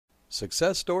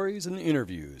Success stories and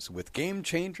interviews with game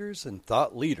changers and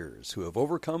thought leaders who have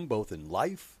overcome both in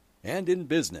life and in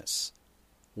business.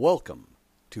 Welcome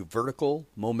to Vertical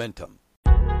Momentum.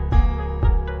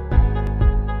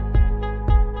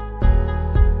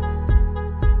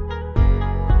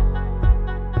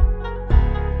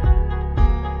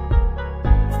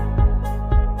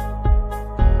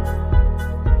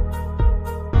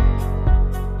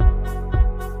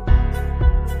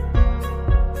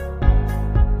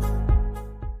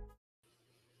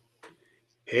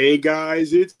 Hey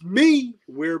guys, it's me.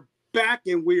 We're back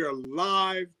and we are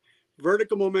live.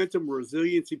 Vertical Momentum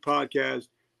Resiliency Podcast,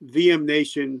 VM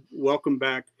Nation, welcome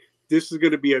back. This is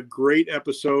going to be a great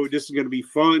episode. This is going to be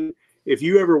fun. If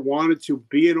you ever wanted to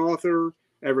be an author,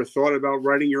 ever thought about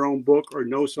writing your own book, or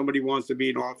know somebody wants to be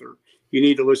an author, you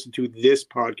need to listen to this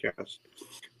podcast.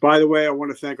 By the way, I want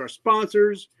to thank our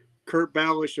sponsors. Kurt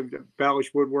Balish of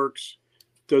Balish Woodworks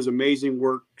does amazing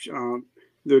work.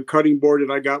 The cutting board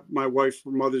that I got my wife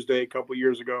for Mother's Day a couple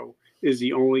years ago is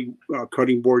the only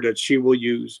cutting board that she will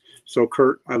use. So,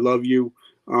 Kurt, I love you.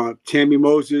 Tammy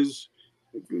Moses,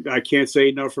 I can't say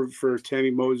enough for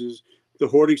Tammy Moses. The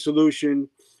Hoarding Solution,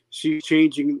 she's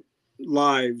changing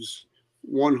lives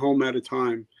one home at a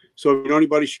time. So, if you know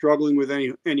anybody struggling with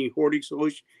any hoarding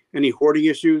solution, any hoarding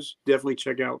issues, definitely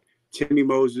check out Tammy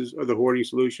Moses of the Hoarding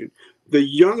Solution. The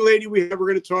young lady we're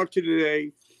going to talk to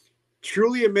today,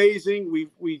 truly amazing.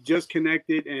 We just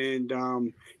connected,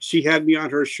 and she had me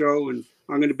on her show, and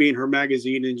I'm going to be in her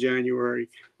magazine in January.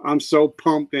 I'm so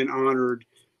pumped and honored.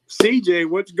 CJ,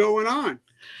 what's going on?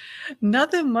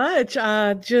 Nothing much.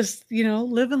 Just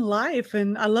living life,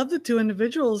 and I love the two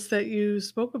individuals that you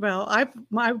spoke about.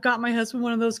 I've got my husband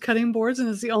one of those cutting boards, and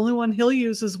it's the only one he'll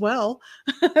use as well.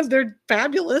 They're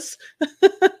fabulous.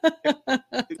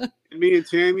 Me and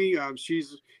Tammy,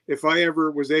 if I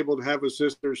ever was able to have a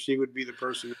sister, she would be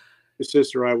the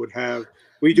sister I would have.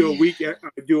 We do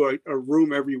a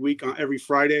room every week every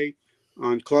Friday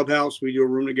on Clubhouse. We do a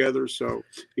room together, so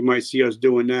you might see us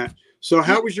doing that. So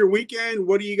how was your weekend?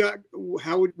 What do you got?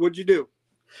 What'd you do?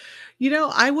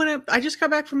 I just got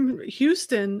back from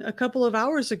Houston a couple of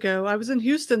hours ago. I was in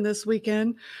Houston this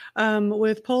weekend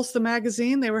with Pulse the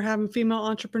magazine. They were having Female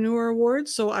Entrepreneur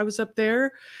Awards, so I was up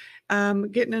there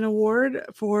getting an award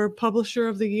for Publisher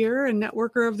of the Year and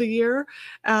Networker of the Year.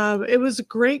 It was a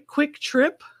great, quick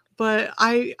trip, but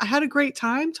I had a great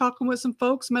time talking with some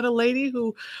folks, met a lady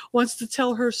who wants to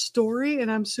tell her story,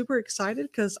 and I'm super excited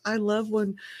because I love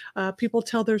when people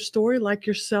tell their story, like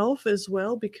yourself as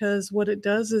well, because what it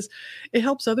does is it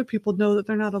helps other people know that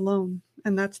they're not alone,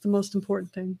 and that's the most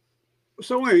important thing.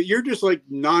 So wait, you're just like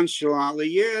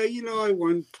nonchalantly, I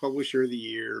won Publisher of the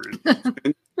Year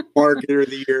and Marketer of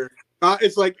the Year.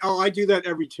 It's like, I do that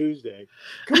every Tuesday.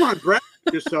 Come on, brag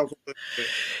yourself a little bit.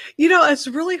 It's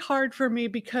really hard for me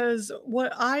because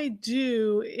what I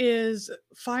do is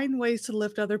find ways to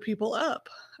lift other people up.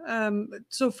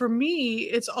 So for me,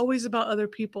 it's always about other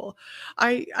people.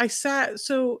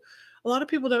 A lot of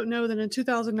people don't know that in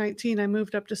 2019, I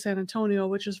moved up to San Antonio,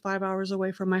 which is 5 hours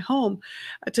away from my home,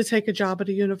 to take a job at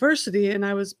a university. And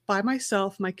I was by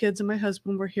myself. My kids and my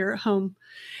husband were here at home.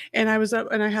 And I was up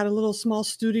and I had a little small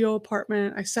studio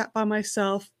apartment. I sat by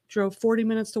myself, drove 40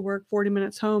 minutes to work, 40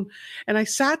 minutes home. And I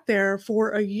sat there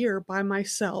for a year by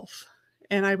myself.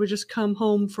 And I would just come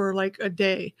home for like a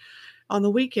day on the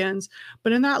weekends.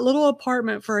 But in that little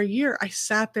apartment for a year, I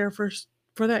sat there for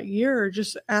that year,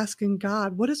 just asking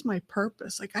God, what is my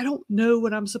purpose? Like, I don't know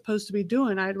what I'm supposed to be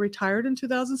doing. I had retired in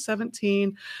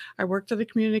 2017. I worked at a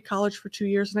community college for 2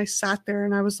 years, and I sat there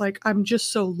and I was like, I'm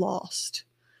just so lost.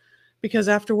 Because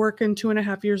after working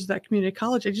 2.5 years at that community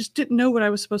college, I just didn't know what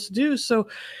I was supposed to do. So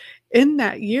in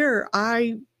that year,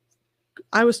 I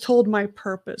was told my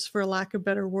purpose, for lack of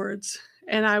better words.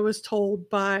 And I was told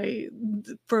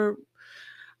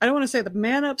I don't want to say the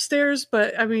man upstairs,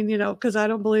 but I mean, because I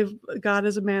don't believe God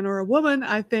is a man or a woman.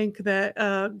 I think that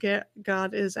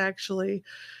God is actually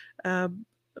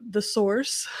the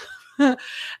source.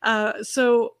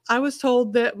 So I was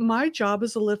told that my job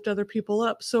is to lift other people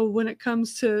up. So when it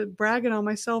comes to bragging on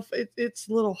myself, it's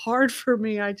a little hard for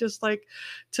me. I just like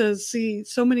to see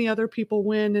so many other people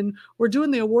win. And we're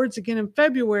doing the awards again in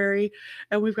February.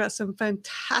 And we've got some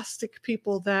fantastic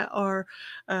people that are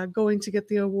going to get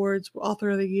the awards: Author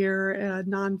of the Year,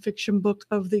 Nonfiction Book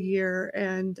of the Year,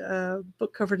 and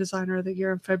Book Cover Designer of the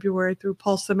Year in February through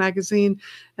Pulse the magazine,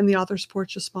 and the Author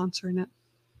Sports is sponsoring it.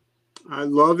 I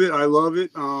love it.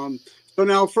 So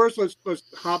now first let's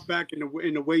hop back in the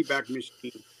Wayback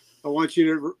Machine. I want you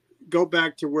to go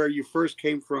back to where you first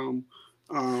came from,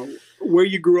 where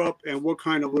you grew up, and what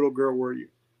kind of little girl were you?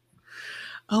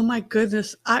 Oh my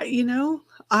goodness.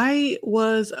 I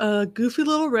was a goofy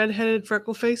little redheaded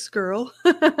freckle-faced girl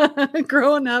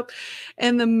growing up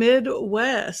in the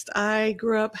Midwest. I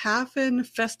grew up half in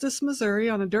Festus, Missouri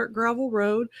on a dirt gravel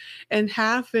road and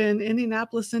half in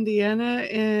Indianapolis, Indiana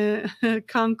in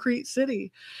Concrete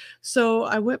City. So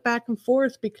I went back and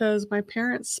forth because my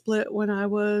parents split when I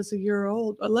was a year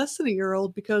old, less than a year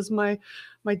old, because my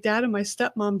dad and my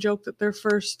stepmom joked that their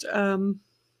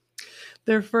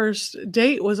first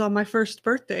date was on my first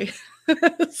birthday.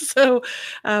 So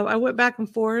I went back and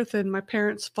forth, and my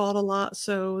parents fought a lot.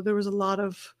 So there was a lot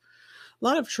of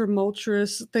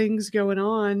tumultuous things going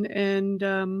on.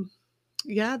 And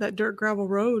yeah, that dirt gravel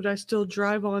road I still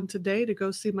drive on today to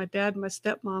go see my dad and my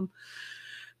stepmom.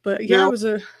 But yeah, Now,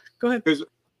 go ahead. because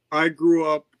I grew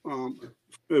up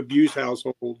abused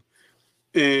household,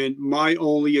 and my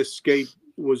only escape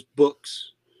was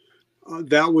books.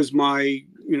 That was my,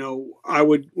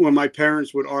 when my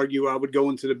parents would argue, I would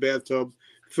go into the bathtub,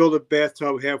 fill the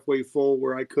bathtub halfway full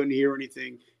where I couldn't hear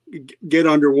anything, get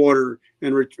underwater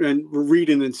and read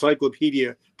an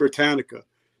Encyclopedia Britannica.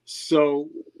 So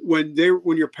when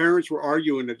your parents were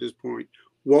arguing at this point,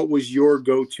 what was your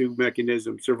go-to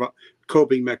mechanism,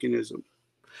 coping mechanism?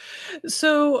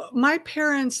 So my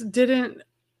parents didn't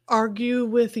argue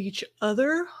with each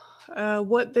other.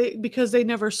 Because they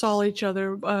never saw each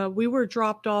other. We were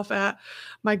dropped off at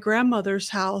my grandmother's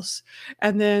house,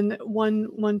 and then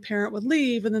one parent would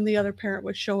leave, and then the other parent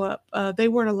would show up. They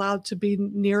weren't allowed to be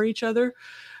near each other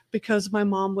because my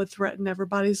mom would threaten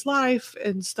everybody's life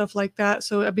and stuff like that.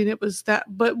 So, I mean, it was that.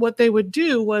 But what they would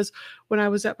do was when I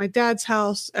was at my dad's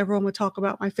house, everyone would talk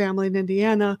about my family in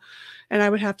Indiana, and I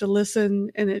would have to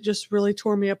listen, and it just really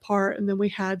tore me apart. And then we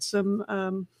had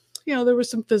some, there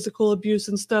was some physical abuse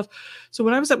and stuff. So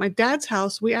when I was at my dad's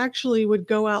house, we actually would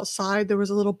go outside. There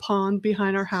was a little pond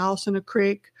behind our house and a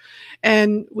creek,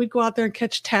 and we'd go out there and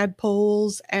catch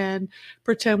tadpoles and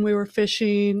pretend we were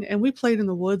fishing, and we played in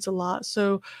the woods a lot.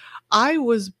 So I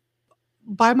was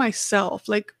by myself.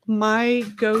 Like my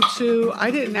go-to, I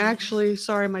didn't actually,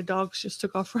 sorry, my dogs just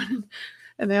took off running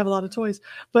and they have a lot of toys,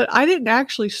 but I didn't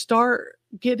actually start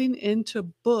getting into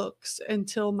books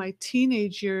until my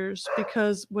teenage years,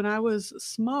 because when I was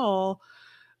small,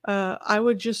 I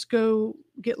would just go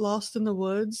get lost in the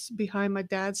woods behind my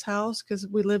dad's house because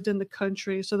we lived in the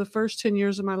country. So the first 10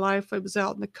 years of my life, I was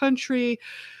out in the country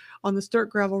on this dirt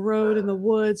gravel road in the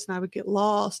woods, and I would get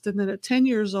lost. And then at 10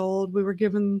 years old, we were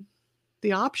given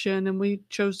the option, and we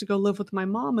chose to go live with my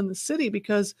mom in the city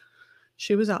because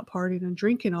she was out partying and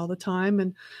drinking all the time,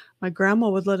 and my grandma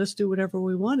would let us do whatever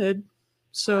we wanted.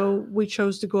 So we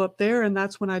chose to go up there, and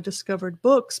that's when I discovered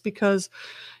books, because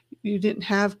you didn't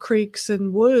have creeks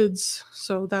and woods.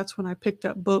 So that's when I picked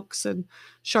up books, and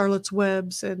Charlotte's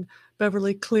Webs and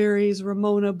Beverly Cleary's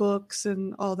Ramona books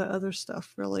and all the other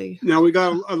stuff, really. Now, we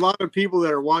got a lot of people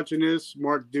that are watching this.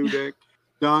 Mark Dudek,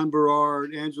 Don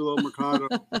Berard, Angelo Mercado.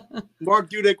 Mark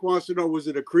Dudek wants to know, was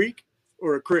it a creek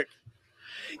or a crick?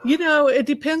 It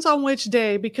depends on which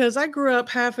day, because I grew up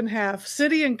half and half,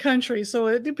 city and country. So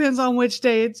it depends on which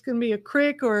day. It's going to be a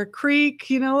crick or a creek,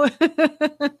 Hi,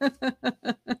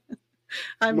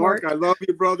 Mark, I love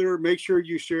you, brother. Make sure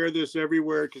you share this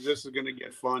everywhere, because this is going to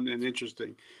get fun and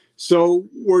interesting. So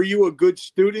were you a good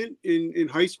student in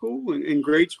high school and in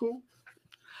grade school?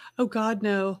 Oh, God,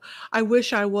 no. I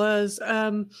wish I was.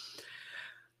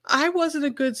 I wasn't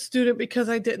a good student because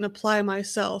I didn't apply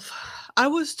myself. I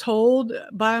was told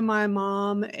by my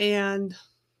mom and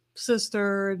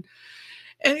sister,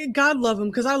 and God love them,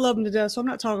 because I love them to death, so I'm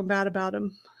not talking bad about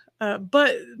them.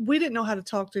 But we didn't know how to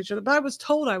talk to each other. But I was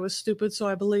told I was stupid, so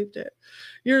I believed it.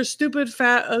 You're a stupid,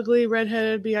 fat, ugly,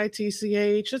 redheaded,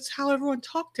 bitch. That's how everyone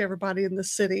talked to everybody in the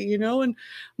city, and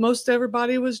most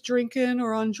everybody was drinking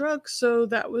or on drugs. So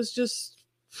that was just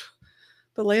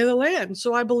the lay of the land.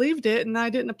 So I believed it, and I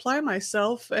didn't apply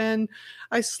myself, and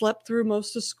I slept through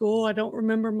most of school. I don't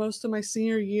remember most of my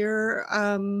senior year.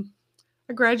 I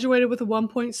graduated with a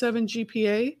 1.7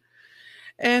 GPA,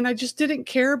 and I just didn't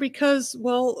care because,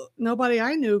 well, nobody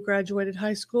I knew graduated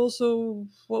high school. So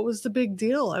what was the big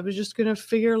deal? I was just going to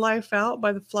figure life out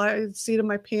by the seat of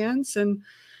my pants and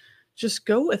just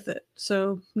go with it.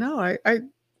 So no, I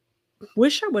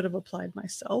wish I would have applied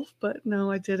myself, but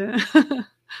no, I didn't.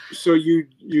 So you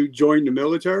joined the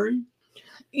military?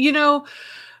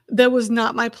 That was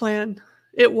not my plan.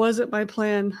 It wasn't my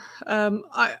plan.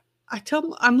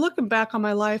 I'm looking back on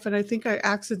my life, and I think I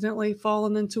accidentally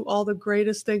fallen into all the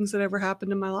greatest things that ever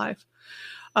happened in my life.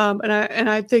 And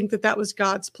I think that was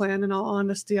God's plan. In all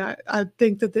honesty, I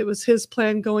think that it was His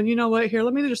plan. Going, you know what? Here,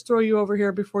 let me just throw you over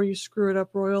here before you screw it up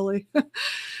royally,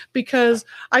 because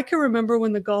I can remember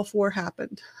when the Gulf War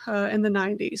happened in the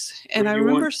 '90s, and I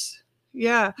remember,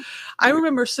 yeah, I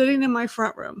remember sitting in my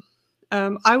front room.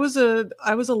 I was a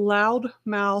loud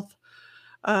mouth,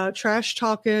 trash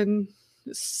talking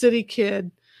city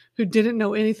kid who didn't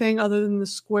know anything other than the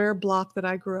square block that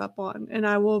I grew up on. And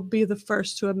I will be the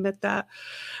first to admit that.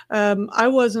 I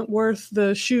wasn't worth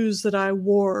the shoes that I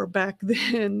wore back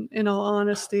then, in all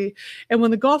honesty. And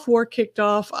when the Gulf War kicked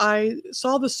off, I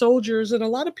saw the soldiers, and a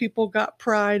lot of people got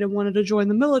pride and wanted to join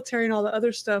the military and all the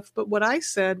other stuff. But what I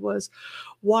said was,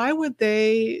 why would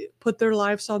they put their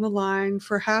lives on the line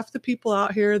for half the people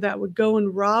out here that would go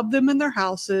and rob them in their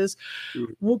houses,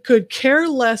 could care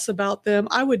less about them?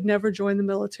 I would never join the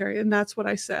military. And that's what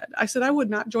I said. I said I would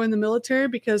not join the military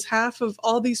because half of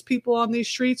all these people on these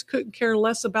streets couldn't care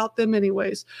less about them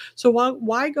anyways. So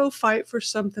why go fight for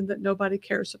something that nobody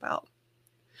cares about?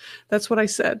 That's what I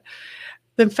said.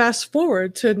 Then fast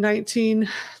forward to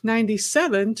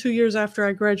 1997, 2 years after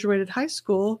I graduated high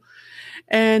school,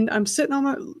 and I'm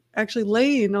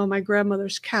laying on my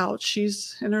grandmother's couch.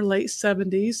 She's in her late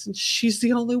 70s, and she's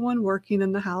the only one working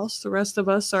in the house. The rest of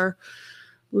us are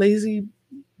lazy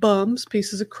bums,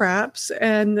 pieces of craps.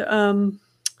 And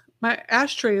my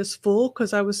ashtray is full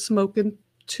because I was smoking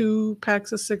 2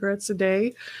 packs of cigarettes a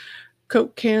day,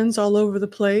 Coke cans all over the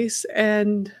place.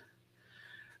 And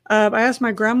I asked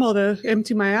my grandma to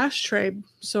empty my ashtray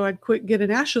so I'd quit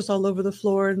getting ashes all over the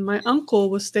floor. And my uncle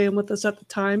was staying with us at the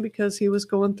time because he was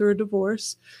going through a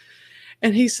divorce.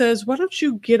 And he says, why don't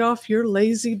you get off your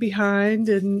lazy behind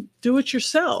and do it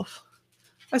yourself?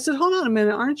 I said, hold on a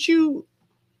minute. Aren't you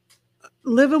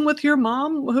living with your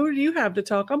mom? Who do you have to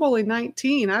talk? I'm only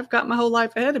 19. I've got my whole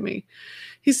life ahead of me.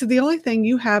 He said, the only thing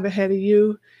you have ahead of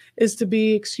you is to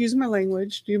be, excuse my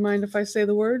language. Do you mind if I say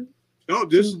the word? No,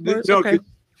 this okay.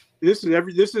 This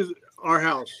is our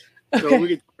house. So okay. We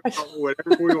can talk about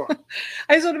whatever we want.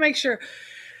 I just want to make sure.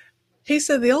 He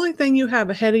said, the only thing you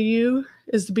have ahead of you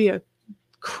is to be a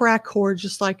crack whore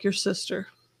just like your sister.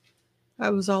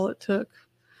 That was all it took.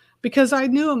 Because I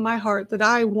knew in my heart that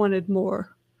I wanted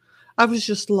more. I was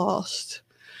just lost.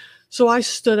 So I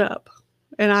stood up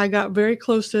and I got very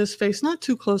close to his face. Not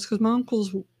too close because my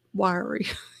uncle's wiry.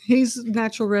 He's a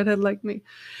natural redhead like me.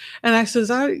 And I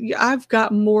says, I've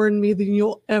got more in me than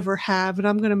you'll ever have. And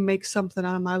I'm going to make something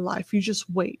out of my life. You just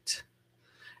wait.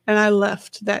 And I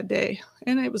left that day.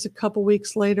 And it was a couple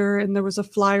weeks later. And there was a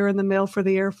flyer in the mail for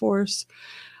the Air Force.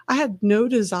 I had no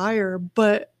desire,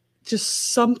 but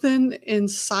just something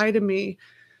inside of me.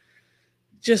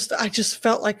 I just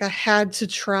felt like I had to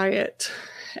try it.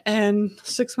 And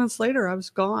 6 months later, I was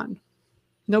gone.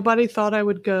 Nobody thought I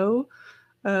would go.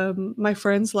 My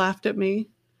friends laughed at me.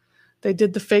 They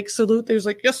did the fake salute. They was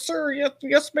like, yes, sir.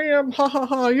 Yes, ma'am. Ha, ha,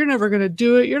 ha. You're never going to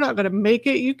do it. You're not going to make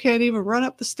it. You can't even run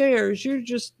up the stairs.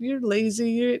 You're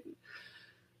lazy.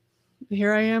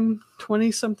 Here I am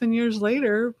 20 something years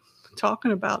later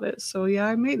talking about it. So yeah,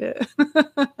 I made it.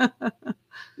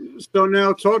 So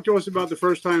now talk to us about the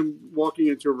first time walking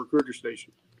into a recruiter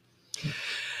station.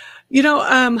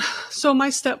 So my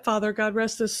stepfather, God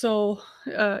rest his soul,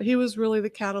 he was really the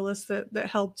catalyst that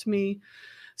helped me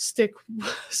stick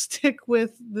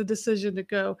with the decision to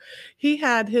go. He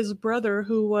had his brother,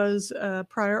 who was a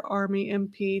prior Army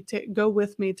MP, to go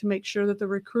with me to make sure that the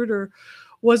recruiter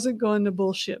wasn't going to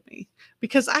bullshit me,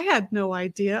 because I had no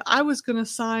idea. I was going to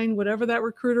sign whatever that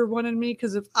recruiter wanted me,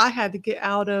 because if I had to get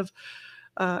out of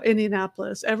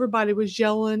Indianapolis, everybody was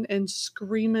yelling and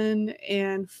screaming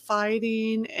and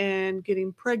fighting and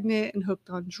getting pregnant and hooked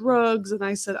on drugs. And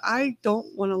I said, I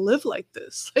don't want to live like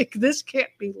this. Like, this can't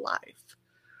be life.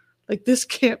 Like, this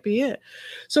can't be it.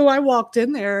 So I walked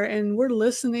in there and we're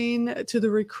listening to the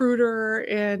recruiter.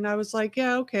 And I was like,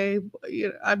 yeah, okay.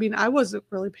 I mean, I wasn't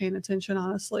really paying attention,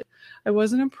 honestly. I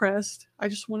wasn't impressed. I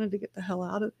just wanted to get the hell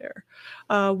out of there.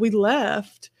 We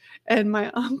left. And my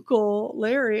uncle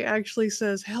Larry actually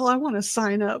says, hell, I want to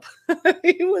sign up.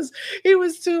 He was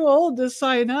too old to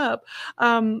sign up.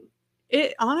 Honestly,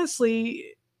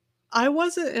 I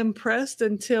wasn't impressed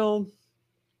until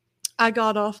I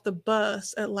got off the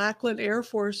bus at Lackland Air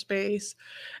Force Base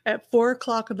at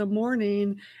 4:00 in the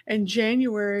morning in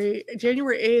January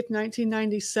 8th,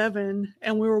 1997.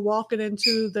 And we were walking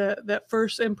into that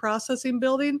first in-processing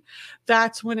building.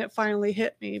 That's when it finally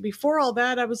hit me. Before all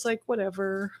that, I was like,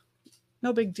 whatever,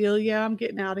 no big deal. Yeah, I'm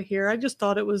getting out of here. I just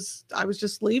thought I was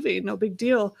just leaving. No big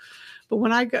deal. But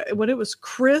when it was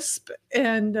crisp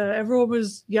and everyone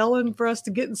was yelling for us to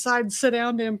get inside and sit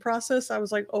down to in process, I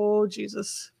was like, oh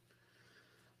Jesus.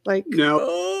 Like, now,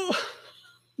 oh.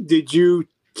 Did you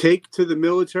take to the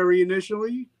military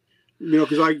initially?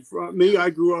 Because I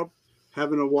grew up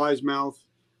having a wise mouth,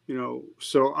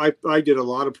 so I did a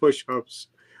lot of push-ups.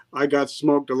 I got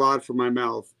smoked a lot for my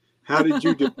mouth. How did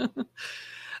you do?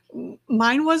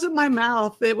 Mine wasn't my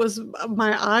mouth. It was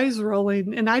my eyes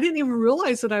rolling. And I didn't even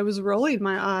realize that I was rolling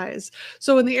my eyes.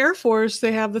 So in the Air Force,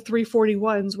 they have the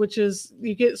 341s, which is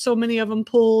you get so many of them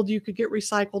pulled, you could get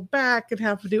recycled back and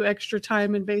have to do extra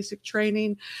time in basic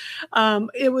training.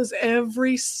 It was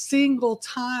every single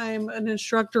time an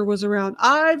instructor was around,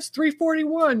 Ives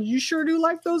 341, you sure do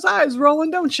like those eyes rolling,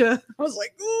 don't you? I was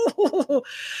like, ooh.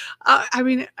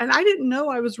 And I didn't know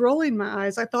I was rolling my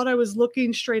eyes. I thought I was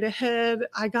looking straight ahead.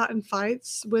 I got in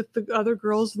fights with the other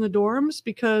girls in the dorms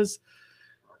because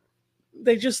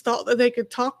they just thought that they could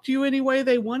talk to you any way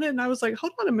they wanted. And I was like,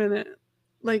 hold on a minute.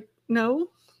 Like, no.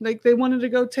 Like they wanted to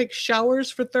go take showers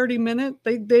for 30 minutes.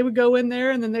 They would go in there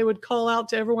and then they would call out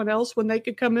to everyone else when they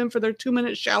could come in for their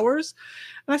 2-minute showers.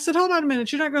 And I said, hold on a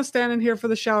minute. You're not going to stand in here for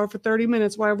the shower for 30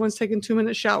 minutes while everyone's taking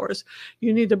 2-minute showers.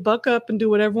 You need to buck up and do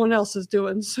what everyone else is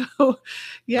doing. So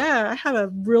yeah, I had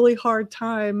a really hard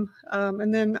time.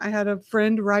 And then I had a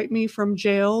friend write me from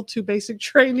jail to basic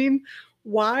training.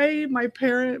 Why my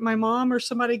mom or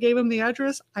somebody gave him the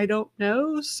address, I don't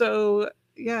know. So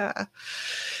yeah,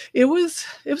 it was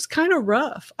kind of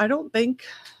rough. I don't think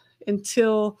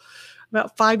until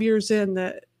about 5 years in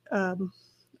that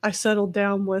I settled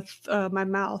down with my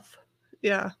mouth.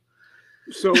 Yeah.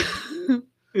 So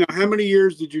how many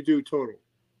years did you do total?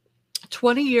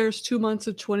 20 years, 2 months,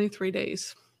 and 23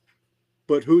 days.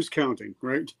 But who's counting,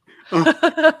 right?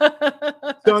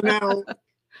 So now,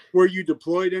 were you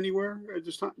deployed anywhere at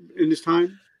this time? In this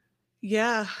time?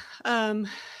 Yeah.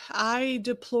 I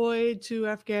deployed to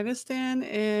Afghanistan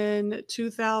in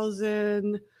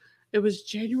 2000. It was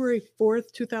January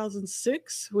 4th,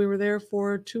 2006. We were there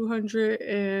for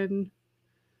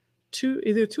 202,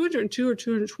 either 202 or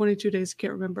 222 days. I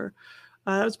can't remember.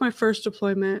 That was my first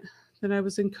deployment. Then I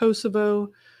was in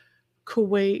Kosovo,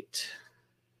 Kuwait,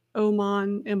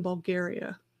 Oman, and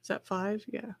Bulgaria. Is that 5?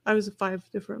 Yeah. I was at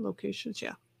 5 different locations.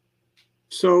 Yeah.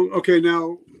 So, okay,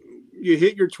 now you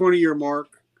hit your 20-year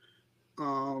mark.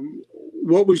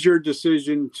 What was your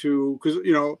decision to, because,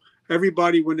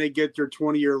 everybody, when they get their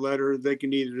 20-year letter, they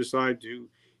can either decide to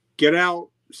get out,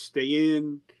 stay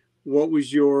in. What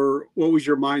was your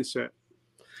mindset?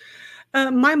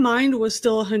 My mind was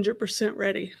still 100%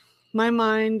 ready. My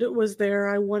mind was there.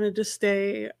 I wanted to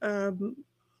stay.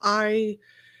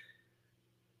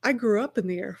 I grew up in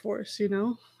the Air Force,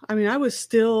 I was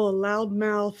still a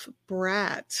loudmouth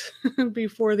brat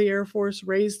before the Air Force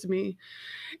raised me.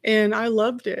 And I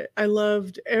loved it. I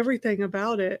loved everything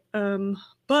about it.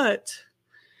 But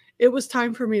it was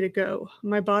time for me to go.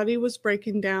 My body was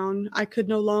breaking down. I could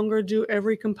no longer do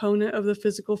every component of the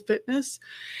physical fitness.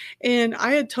 And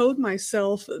I had told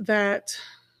myself that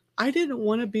I didn't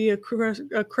want to be a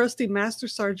crusty master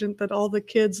sergeant that all the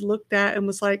kids looked at and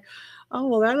was like, oh,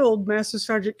 well, that old master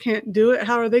sergeant can't do it.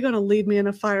 How are they going to lead me in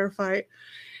a firefight?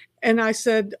 And I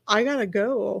said, I got to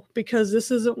go because this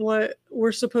isn't what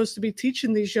we're supposed to be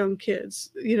teaching these young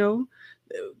kids.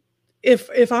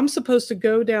 If I'm supposed to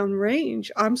go down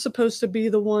range, I'm supposed to be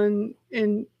the one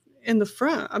in the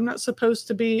front. I'm not supposed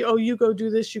to be, oh, you go do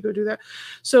this, you go do that.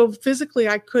 So physically,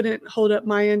 I couldn't hold up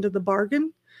my end of the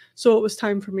bargain. So it was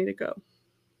time for me to go.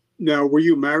 Now, were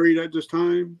you married at this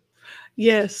time?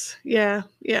 Yes. Yeah.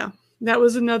 That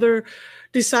was another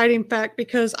deciding fact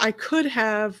because I could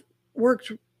have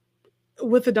worked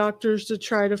with the doctors to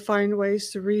try to find ways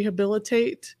to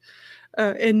rehabilitate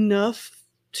enough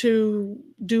to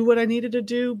do what I needed to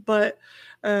do. But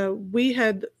we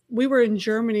were in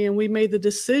Germany and we made the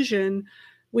decision.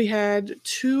 We had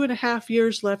 2.5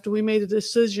 years left and we made the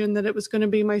decision that it was going to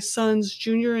be my son's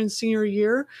junior and senior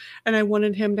year. And I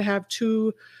wanted him to have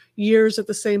 2 years at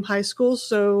the same high school.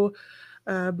 So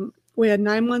we had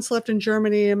 9 months left in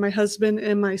Germany and my husband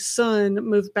and my son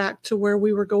moved back to where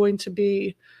we were going to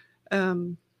be,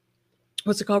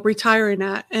 retiring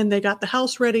at. And they got the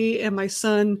house ready and my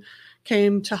son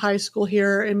came to high school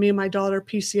here and me and my daughter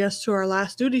PCS to our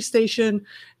last duty station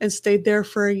and stayed there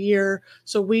for a year.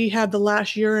 So we had the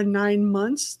last year and 9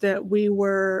 months that we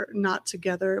were not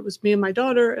together. It was me and my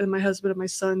daughter and my husband and my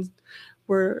son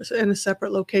were in a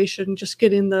separate location, just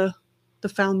getting the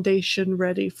foundation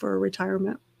ready for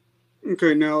retirement.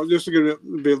 Okay, now this is going to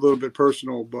be a little bit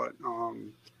personal, but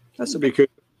that's because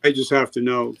I just have to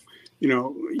know,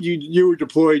 you were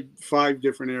deployed 5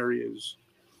 different areas.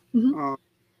 Mm-hmm.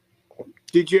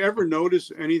 Did you ever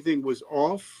notice anything was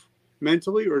off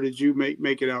mentally, or did you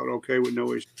make it out okay with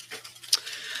no issue?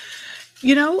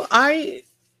 You know, I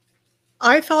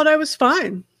thought I was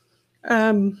fine.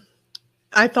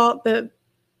 I thought that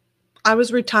I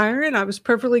was retiring. I was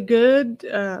perfectly good.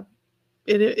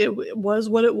 It was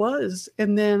what it was.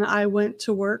 And then I went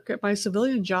to work at my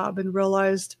civilian job and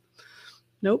realized,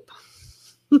 nope,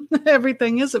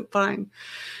 everything isn't fine.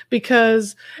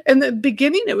 Because in the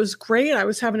beginning, it was great. I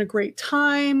was having a great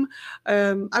time.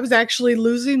 I was actually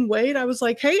losing weight. I was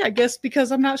like, hey, I guess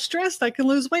because I'm not stressed, I can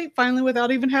lose weight finally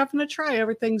without even having to try.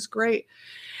 Everything's great.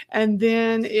 And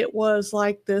then it was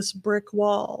like this brick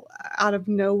wall out of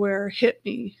nowhere hit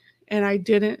me, and I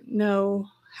didn't know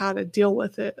how to deal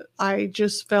with it. I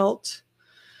just felt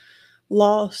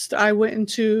lost. I went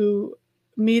into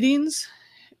meetings,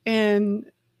 and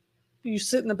you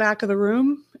sit in the back of the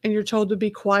room and you're told to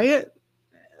be quiet.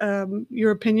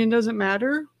 Your opinion doesn't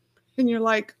matter. And you're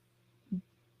like,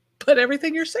 but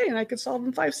everything you're saying I could solve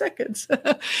in 5 seconds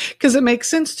because it makes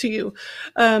sense to you.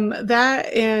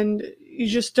 That, and you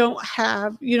just don't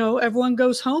have, everyone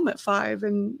goes home at 5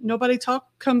 and nobody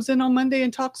comes in on Monday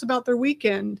and talks about their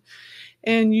weekend.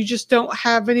 And you just don't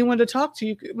have anyone to talk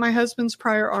to. My husband's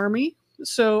prior Army,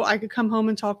 so I could come home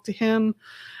and talk to him.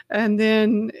 And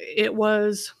then it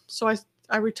was, so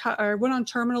I retired. I went on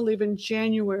terminal leave in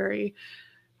January.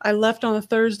 I left on a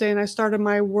Thursday and I started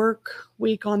my work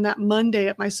week on that Monday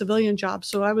at my civilian job.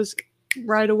 So I was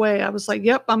right away, I was like,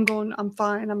 yep, I'm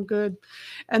fine, I'm good.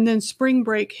 And then spring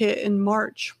break hit in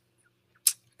March.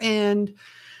 And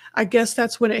I guess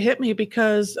that's when it hit me,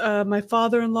 because my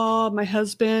father-in-law, my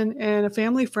husband, and a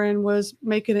family friend was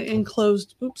making an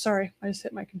enclosed, oops, sorry, I just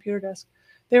hit my computer desk.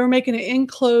 They were making an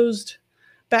enclosed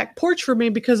back porch for me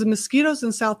because the mosquitoes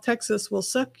in South Texas will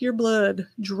suck your blood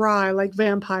dry like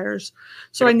vampires.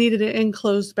 So I needed an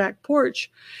enclosed back porch.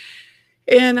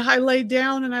 And I laid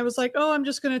down and I was like, oh, I'm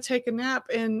just going to take a nap.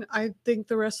 And I think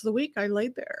the rest of the week I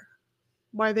laid there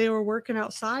while they were working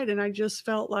outside. And I just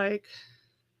felt like,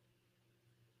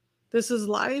 this is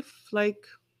life? Like,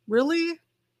 really?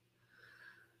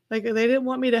 Like, they didn't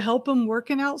want me to help them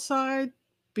working outside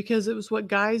because it was what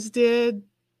guys did.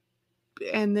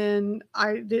 And then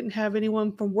I didn't have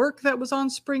anyone from work that was on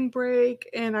spring break.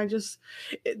 And I just,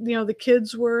 the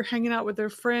kids were hanging out with their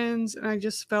friends. And I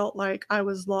just felt like I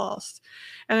was lost.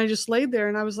 And I just laid there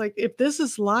and I was like, if this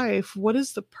is life, what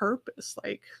is the purpose?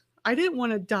 Like, I didn't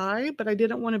want to die, but I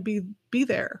didn't want to be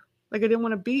there. Like, I didn't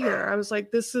want to be here. I was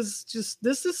like, this is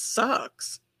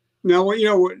sucks. Now,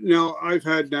 now I've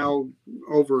had now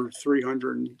over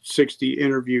 360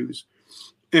 interviews.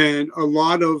 And a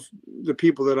lot of the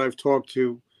people that I've talked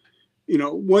to,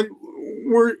 what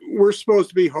we're supposed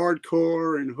to be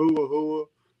hardcore and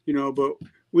hoo-ah, but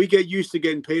we get used to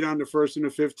getting paid on the 1st and the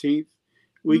 15th.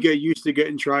 We get used to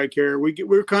getting TRICARE.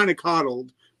 We're kind of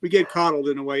coddled. We get coddled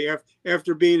in a way.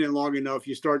 After being in long enough,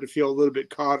 you start to feel a little bit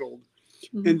coddled.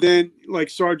 Mm-hmm. And then, like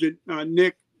Sergeant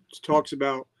Nick talks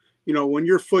about, when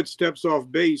your foot steps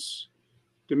off base,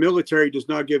 the military does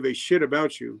not give a shit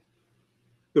about you.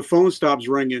 The phone stops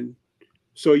ringing.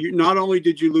 So not only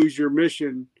did you lose your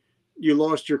mission, you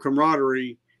lost your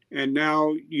camaraderie, and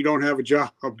now you don't have a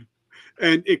job.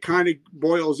 And it kind of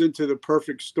boils into the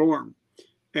perfect storm.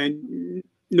 And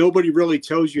nobody really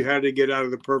tells you how to get out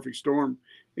of the perfect storm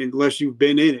unless you've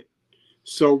been in it.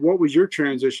 So what was your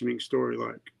transitioning story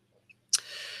like?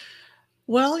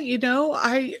 Well,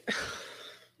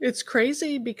 it's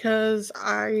crazy because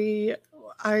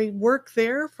I worked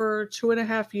there for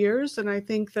 2.5 years, and I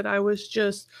think that I was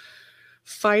just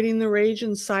fighting the rage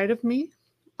inside of me.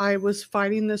 I was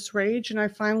fighting this rage, and I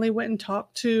finally went and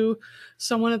talked to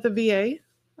someone at the VA.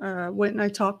 Went and I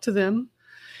talked to them,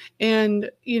 and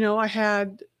I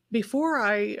had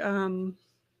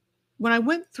when I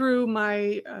went through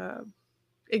my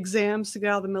exams to get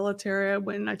out of the military, I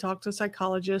went and I talked to a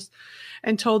psychologist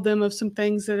and told them of some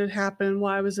things that had happened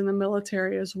while I was in the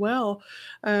military as well.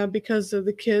 Because of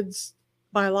the kid's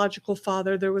biological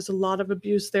father, there was a lot of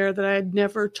abuse there that I had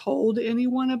never told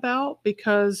anyone about,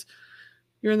 because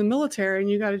you're in the military and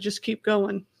you got to just keep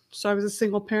going. So I was a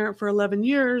single parent for 11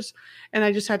 years and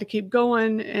I just had to keep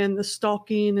going, and the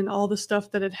stalking and all the stuff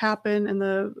that had happened and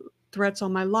the threats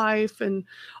on my life and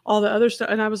all the other stuff.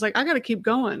 And I was like, I got to keep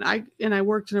going. I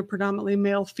worked in a predominantly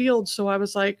male field. So I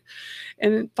was like,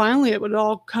 and finally it would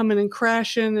all come in and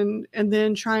crash in, and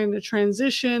then trying to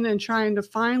transition and trying to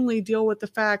finally deal with the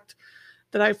fact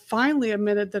that I finally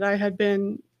admitted that I had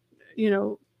been,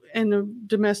 in a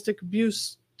domestic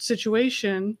abuse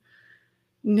situation.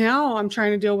 Now I'm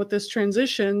trying to deal with this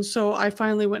transition. So I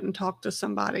finally went and talked to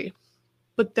somebody,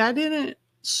 but that didn't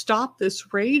stop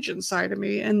this rage inside of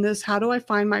me and this, how do I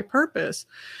find my purpose?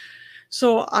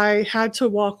 So I had to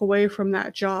walk away from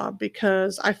that job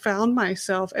because I found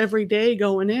myself every day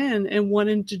going in and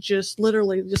wanting to just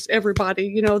literally just everybody,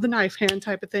 you know, the knife hand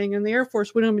type of thing. In the Air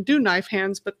Force, we don't even do knife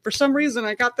hands, but for some reason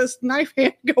I got this knife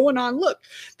hand going on. Look,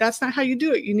 that's not how you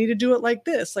do it. You need to do it like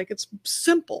this. Like, it's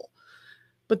simple.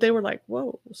 But they were like,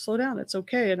 whoa, slow down. It's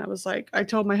okay. And I was like, I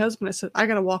told my husband, I said, I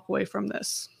got to walk away from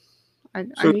this. I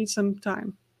need some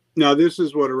time. Now, this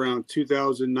is what, around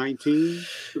 2019?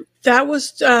 That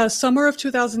was summer of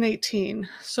 2018.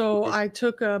 So Okay. I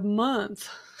took a month,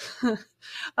 and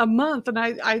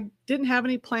I didn't have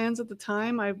any plans at the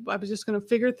time. I was just going to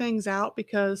figure things out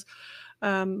because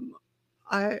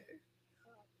I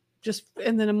just,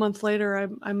 and then a month later,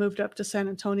 I moved up to San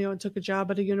Antonio and took a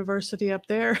job at a university up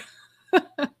there.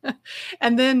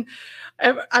 And then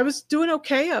I was doing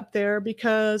okay up there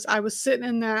because I was sitting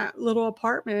in that little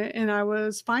apartment and I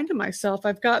was finding myself.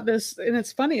 I've got this, and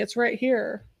it's funny, it's right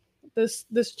here,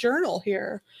 this journal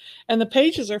here, and the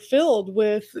pages are filled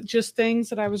with just things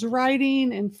that I was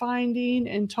writing and finding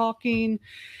and talking.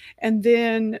 And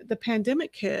then the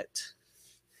pandemic hit,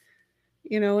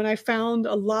 you know, and I found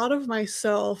a lot of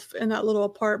myself in that little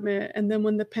apartment. And then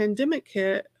when the pandemic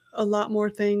hit, a lot more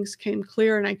things came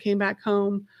clear, and I came back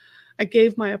home. I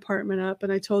gave my apartment up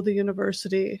and I told the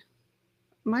university,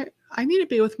 I need to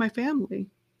be with my family.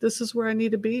 This is where I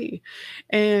need to be.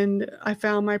 And I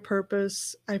found my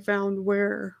purpose. I found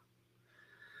where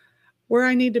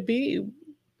I need to be,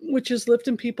 which is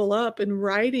lifting people up, and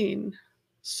writing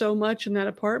so much in that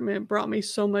apartment brought me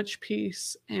so much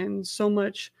peace and so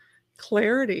much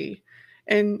clarity.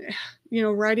 And, you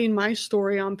know, writing my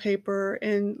story on paper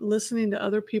and listening to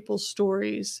other people's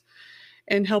stories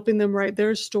and helping them write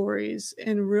their stories,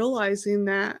 and realizing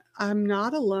that I'm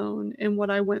not alone in what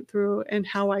I went through, and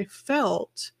how I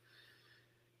felt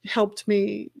helped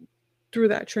me through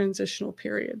that transitional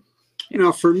period. You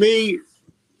know, for me,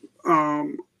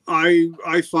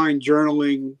 I find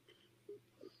journaling,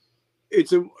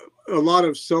 it's a lot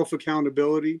of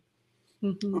self-accountability.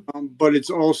 Mm-hmm. But it's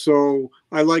also,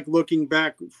 I like looking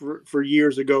back for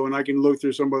years ago, and I can look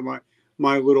through some of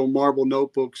my little marble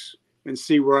notebooks and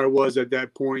see where I was at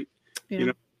that point, Yeah. you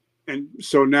know. And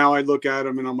so now I look at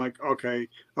them and I'm like, okay,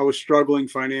 I was struggling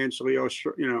financially.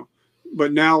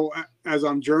 But now as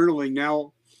I'm journaling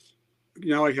now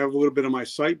I have a little bit of my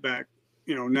sight back.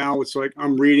 You know, now it's like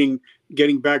I'm reading,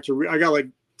 getting back to, I got like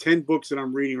 10 books that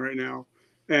I'm reading right now,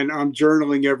 and I'm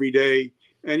journaling every day.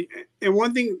 And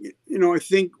one thing, you know, I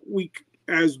think we,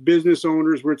 as business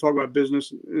owners, we're talking about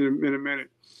business in a minute,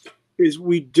 is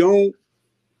we don't,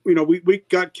 you know, we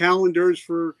got calendars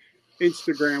for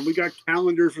Instagram, we got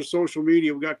calendars for social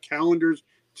media, we got calendars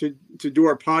to do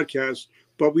our podcast,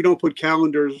 but we don't put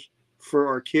calendars for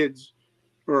our kids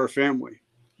or our family.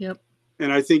 Yep.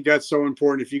 And I think that's so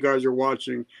important. If you guys are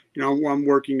watching, you know, I'm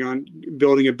working on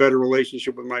building a better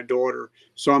relationship with my daughter.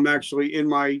 So I'm actually, in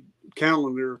my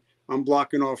calendar, I'm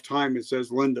blocking off time. It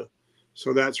says Linda.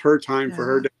 So that's her time for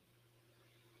her day.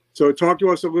 So talk to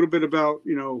us a little bit about,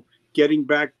 you know, getting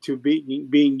back to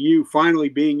being you, finally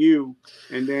being you,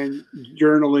 and then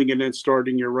journaling, and then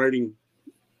starting your writing.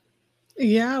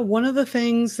 Yeah. One of the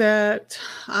things that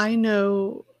I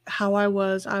know how I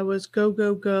was go,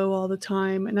 go, go all the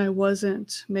time, and I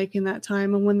wasn't making that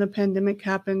time. And when the pandemic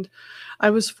happened, I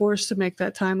was forced to make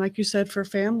that time, like you said, for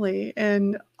family.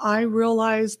 And I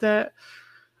realized that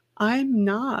I'm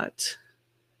not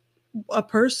a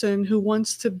person who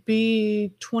wants to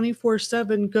be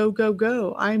 24/7 go, go,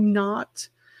 go. I'm not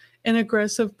an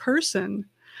aggressive person.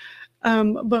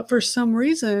 But for some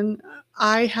reason,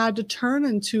 I had to turn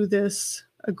into this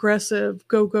aggressive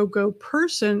go, go, go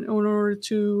person in order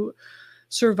to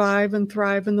survive and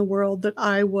thrive in the world that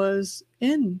I was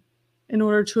in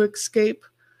order to escape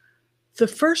the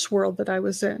first world that I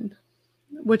was in,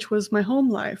 which was my home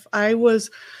life. I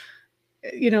was,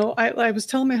 you know, I was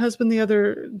telling my husband the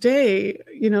other day,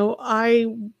 you know,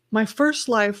 my first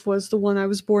life was the one I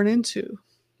was born into.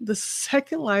 The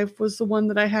second life was the one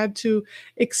that I had to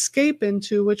escape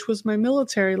into, which was my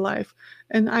military life.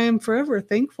 And I am forever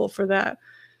thankful for that.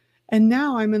 And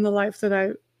now I'm in the life that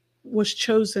I was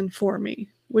chosen for me,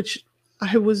 which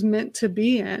I was meant to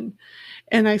be in.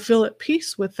 And I feel at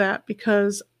peace with that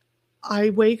because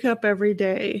I wake up every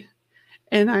day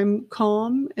and I'm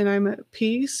calm and I'm at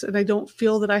peace, and I don't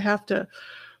feel that I have to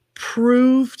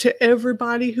prove to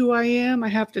everybody who I am. I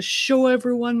have to show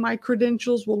everyone my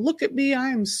credentials. Well, look at me.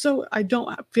 I don't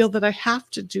feel that I have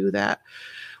to do that.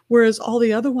 Whereas all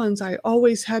the other ones, I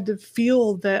always had to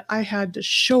feel that I had to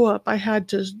show up. I had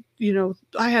to, you know,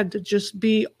 I had to just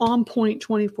be on point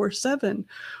 24/7.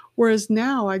 Whereas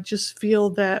now I just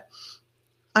feel that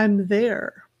I'm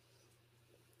there,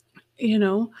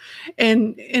 and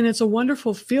it's a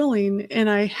wonderful feeling, and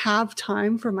I have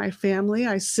time for my family.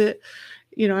 I sit,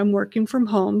 I'm working from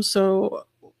home, so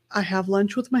I have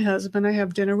lunch with my husband. I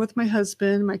have dinner with my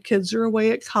husband. My kids are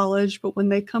away at college, but when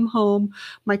they come home,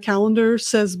 my calendar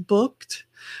says booked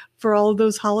for all of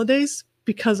those holidays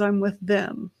because I'm with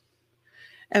them.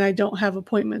 And I don't have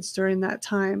appointments during that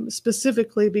time,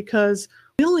 specifically because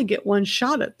we only get one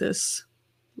shot at this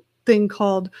thing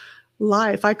called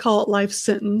life. I call it life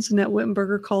sentence. Annette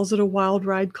Wittenberger calls it a wild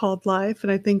ride called life.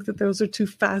 And I think that those are two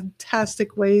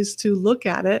fantastic ways to look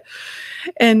at it.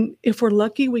 And if we're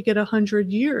lucky, we get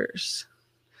 100 years.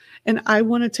 And I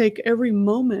want to take every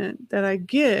moment that I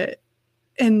get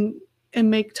and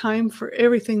make time for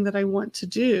everything that I want to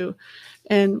do.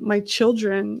 And my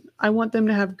children, I want them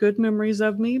to have good memories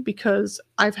of me because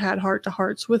I've had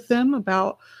heart-to-hearts with them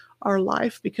about our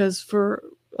life, because for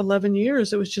 11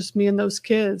 years, it was just me and those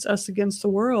kids, us against the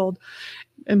world,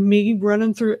 and me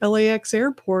running through LAX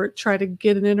airport, trying to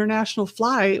get an international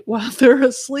flight while they're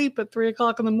asleep at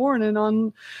 3:00 in the morning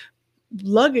on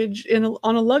luggage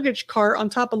on a luggage cart on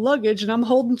top of luggage. And I'm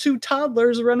holding two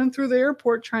toddlers running through the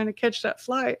airport trying to catch that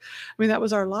flight. I mean, that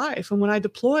was our life. And when I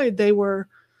deployed, they were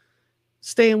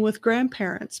staying with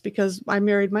grandparents because I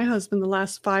married my husband the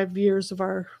last 5 years of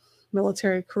our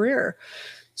military career.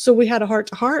 So we had a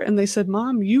heart-to-heart, and they said,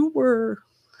 Mom, you were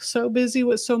so busy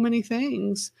with so many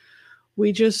things.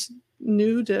 We just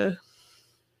knew to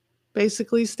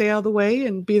basically stay out of the way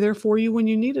and be there for you when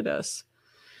you needed us.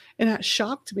 And that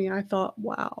shocked me. I thought,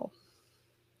 wow.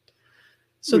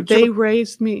 So they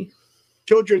raised me.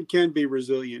 Children can be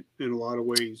resilient in a lot of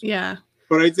ways. Yeah.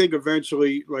 But I think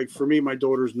eventually, like for me, my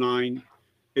daughter's 9.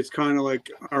 It's kind of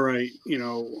like, all right,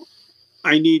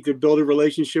 I need to build a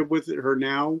relationship with her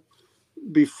now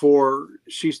before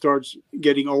she starts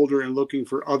getting older and looking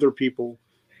for other people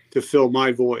to fill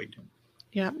my void.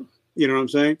 Yeah. You know what I'm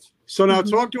saying? So now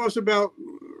talk to us about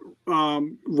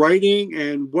writing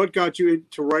and what got you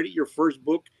into writing your first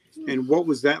book, and what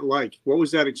was that like? What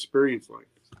was that experience like?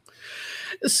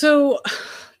 So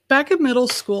back in middle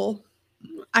school,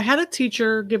 I had a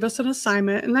teacher give us an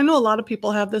assignment, and I know a lot of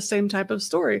people have the same type of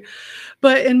story,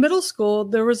 but in middle school,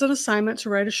 there was an assignment to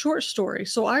write a short story.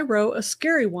 So I wrote a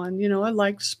scary one. I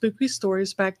liked spooky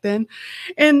stories back then.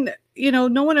 And,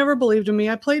 no one ever believed in me.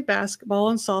 I played basketball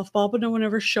and softball, but no one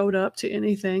ever showed up to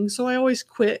anything. So I always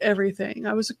quit everything.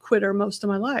 I was a quitter most of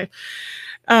my life.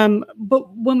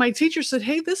 But when my teacher said,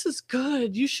 hey, this is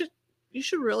good, you should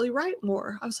really write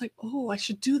more, I was like, oh, I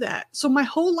should do that. So my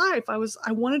whole life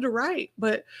I wanted to write,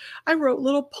 but I wrote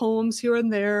little poems here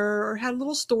and there, or had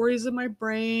little stories in my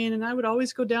brain. And I would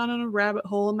always go down on a rabbit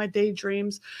hole in my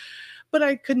daydreams, but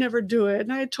I could never do it.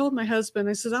 And I had told my husband,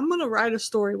 I said, I'm going to write a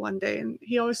story one day. And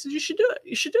he always said, you should do it.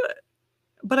 You should do it.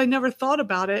 But I never thought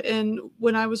about it. And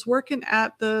when I was working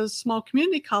at the small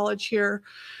community college here,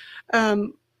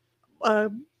 one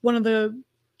of the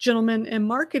gentlemen in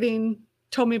marketing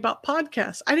told me about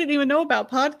podcasts. I didn't even know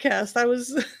about podcasts. I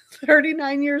was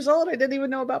 39 years old. I didn't even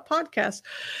know about podcasts.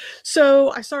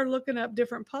 So I started looking up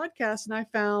different podcasts, and I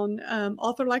found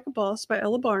Author Like a Boss by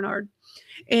Ella Barnard.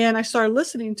 And I started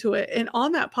listening to it. And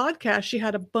on that podcast, she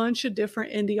had a bunch of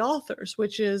different indie authors,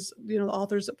 which is, the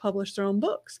authors that publish their own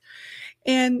books.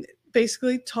 And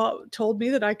basically told me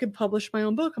that I could publish my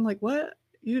own book. I'm like, what?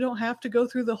 You don't have to go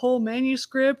through the whole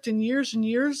manuscript and years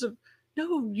of,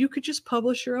 no, you could just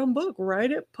publish your own book,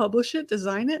 write it, publish it,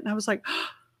 design it. And I was like, oh,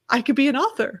 I could be an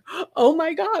author. Oh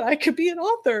my God, I could be an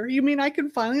author. You mean I can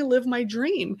finally live my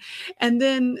dream? But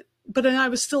then I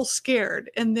was still scared.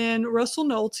 And then Russell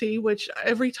Nohelty, which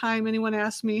every time anyone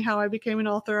asks me how I became an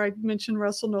author, I mention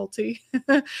Russell Nohelty.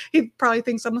 He probably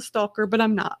thinks I'm a stalker, but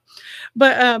I'm not.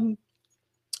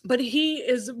 But he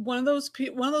is one of those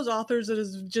authors that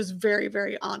is just very,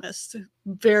 very honest,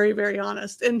 very, very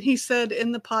honest. And he said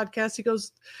in the podcast,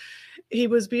 he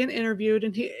was being interviewed,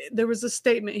 and there was a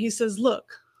statement. He says,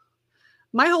 look,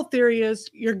 my whole theory is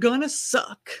you're going to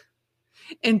suck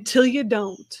until you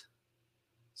don't.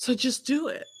 So just do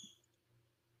it.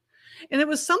 And it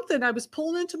was something, I was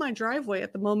pulling into my driveway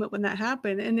at the moment when that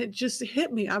happened, and it just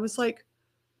hit me. I was like,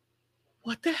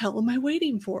 what the hell am I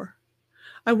waiting for?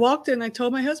 I walked in, I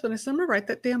told my husband, I said, I'm going to write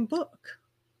that damn book.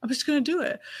 I'm just going to do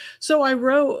it. So I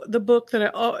wrote the book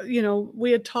that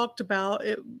we had talked about,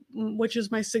 which is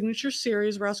my signature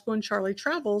series, Roscoe and Charlie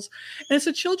Travels. And it's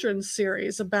a children's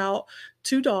series about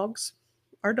two dogs.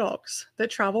 our dogs that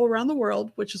travel around the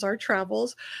world, which is our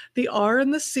travels. The R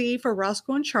and the C for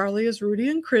Roscoe and Charlie is Rudy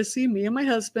and Chrissy, me and my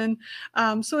husband.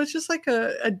 So it's just like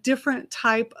a different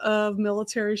type of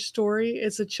military story.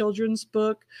 It's a children's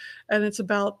book, and it's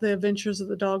about the adventures that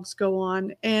the dogs go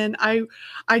on. And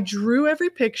I drew every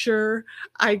picture.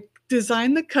 I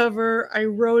designed the cover. I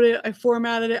wrote it. I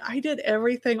formatted it. I did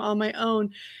everything on my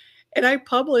own. And I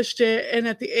published it, and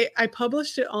I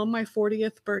published it on my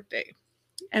 40th birthday.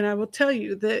 And I will tell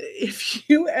you that if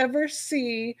you ever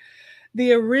see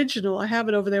the original, I have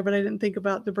it over there, but I didn't think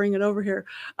about to bring it over here.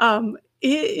 It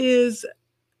is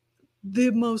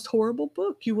the most horrible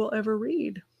book you will ever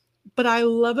read, but I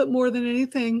love it more than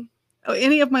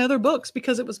any of my other books,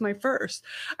 because it was my first.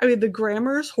 I mean, the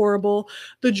grammar is horrible.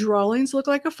 The drawings look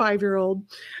like a 5-year-old,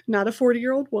 not a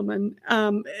 40-year-old woman.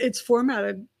 It's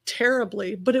formatted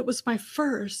terribly, but it was my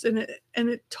first, and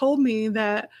it told me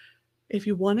that if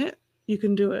you want it, you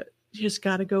can do it. You just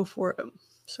got to go for it.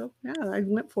 So yeah, I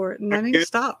went for it, and I ain't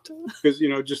stopped. Because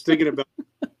just thinking about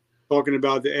talking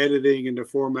about the editing and the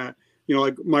format,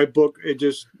 like my book, it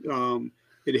just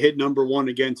it hit #1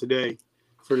 again today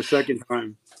for the second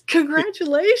time.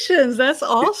 Congratulations, that's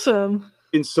awesome.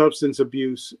 In substance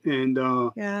abuse, and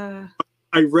yeah,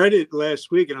 I read it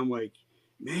last week, and I'm like,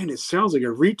 man, it sounds like a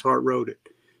retard wrote it.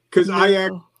 Because I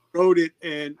actually wrote it,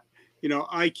 and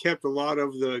I kept a lot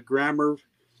of the grammar,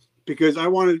 because I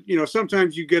wanted,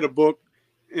 sometimes you get a book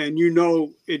and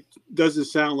it doesn't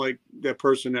sound like that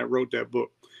person that wrote that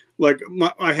book. Like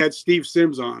I had Steve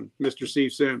Sims on, Mr.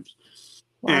 Steve Sims,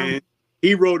 wow. And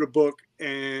he wrote a book,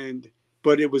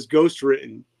 but it was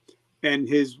ghostwritten, and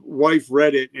his wife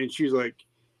read it, and she's like,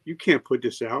 "You can't put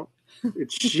this out.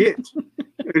 It's shit."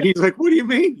 And he's like, "What do you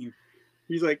mean?"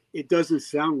 He's like, "It doesn't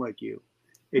sound like you.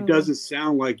 It doesn't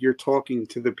sound like you're talking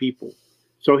to the people."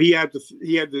 So he had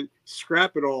to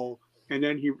scrap it all, and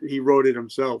then he wrote it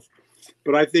himself.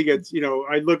 But I think it's,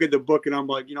 I look at the book and I'm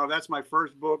like, that's my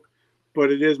first book,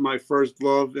 but it is my first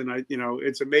love. And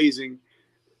it's amazing.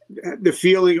 The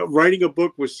feeling of writing a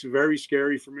book was very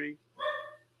scary for me,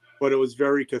 but it was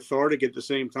very cathartic at the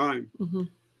same time.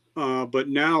 Mm-hmm. But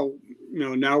now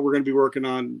we're going to be working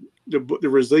on the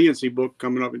resiliency book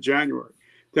coming up in January.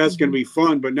 That's going to be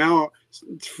fun. But now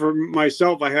for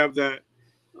myself, I have that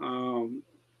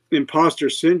imposter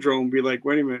syndrome. Be like,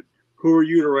 wait a minute, who are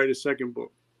you to write a second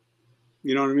book?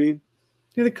 You know what I mean?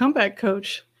 You're the comeback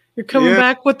coach. You're coming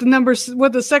back with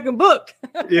the second book.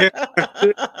 Yeah.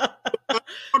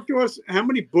 Talk to us. How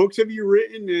many books have you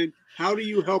written, and how do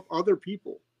you help other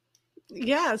people?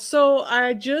 Yeah. So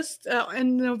I just,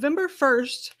 in November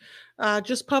 1st,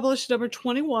 just published number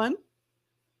 21.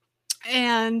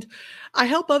 And I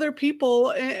help other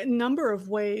people in a number of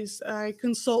ways. I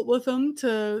consult with them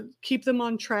to keep them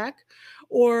on track,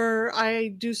 or I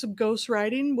do some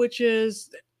ghostwriting, which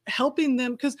is helping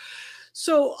them.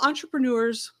 So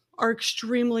entrepreneurs are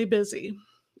extremely busy.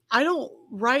 I don't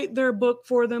write their book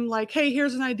for them like, hey,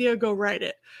 here's an idea, go write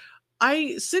it.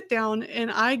 I sit down and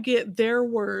I get their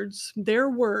words, their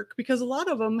work, because a lot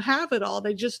of them have it all.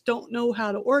 They just don't know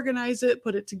how to organize it,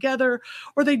 put it together,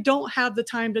 or they don't have the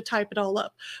time to type it all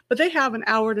up. But they have an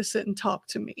hour to sit and talk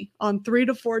to me on 3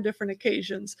 to 4 different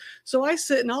occasions. So I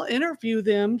sit and I'll interview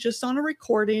them just on a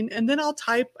recording, and then I'll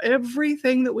type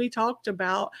everything that we talked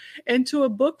about into a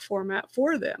book format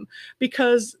for them,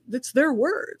 because it's their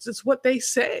words. It's what they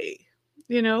say.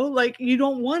 Like, you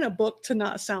don't want a book to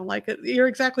not sound like it. You're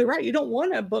exactly right. You don't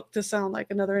want a book to sound like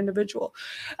another individual.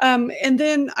 And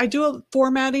then I do a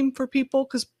formatting for people,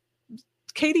 because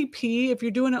KDP, if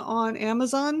you're doing it on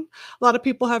Amazon, a lot of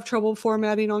people have trouble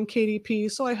formatting on KDP.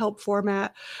 So I help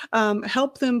format,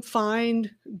 help them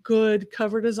find good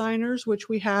cover designers, which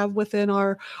we have within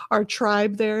our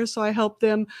tribe there. So I help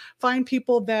them find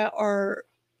people that are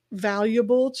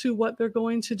valuable to what they're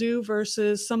going to do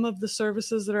versus some of the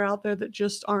services that are out there that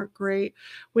just aren't great.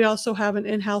 We also have an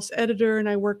in-house editor, and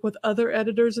I work with other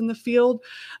editors in the field.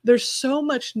 There's so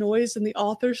much noise in the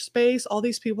author space, all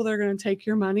these people that are going to take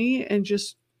your money and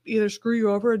just either screw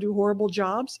you over or do horrible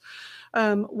jobs.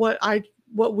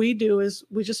 What we do is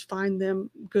we just find them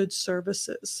good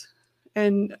services.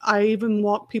 And I even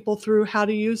walk people through how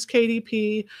to use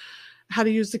KDP, how to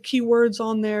use the keywords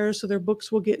on there so their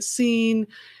books will get seen,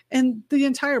 and the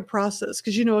entire process.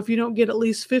 Because, if you don't get at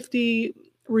least 50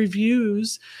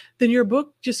 reviews, then your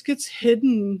book just gets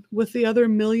hidden with the other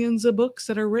millions of books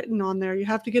that are written on there. You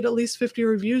have to get at least 50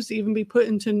 reviews to even be put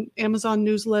into Amazon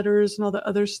newsletters and all the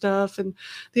other stuff. And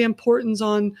the importance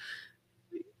on,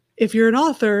 if you're an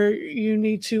author, you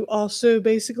need to also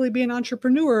basically be an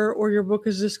entrepreneur, or your book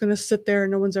is just going to sit there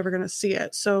and no one's ever going to see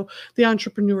it. So the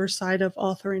entrepreneur side of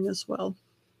authoring as well.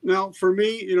 Now, for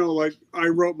me, like I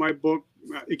wrote my book.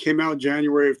 It came out in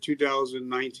January of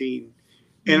 2019,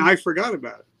 and Mhm. I forgot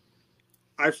about it.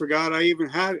 I forgot I even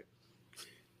had it.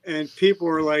 And people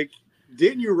are like,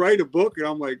 "Didn't you write a book?" And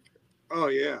I'm like, "Oh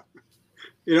yeah."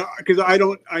 Because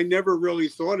I never really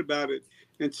thought about it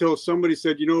until somebody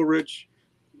said, Rich,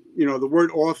 the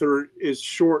word author is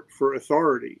short for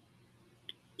authority.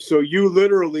 So you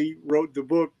literally wrote the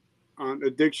book on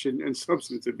addiction and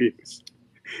substance abuse.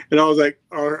 And I was like,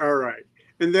 all right.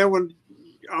 And then when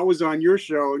I was on your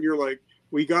show and you're like,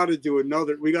 we got to do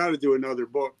another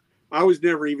book. I was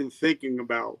never even thinking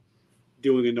about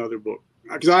doing another book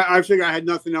because I think I had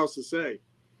nothing else to say.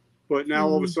 But now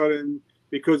all of a Mm. sudden,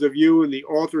 because of you and the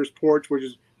Author's Porch, which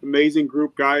is an amazing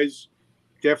group, guys,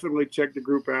 definitely check the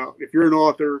group out. If you're an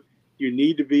author, you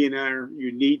need to be in there.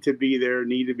 You need to be there.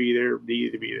 Need to be there.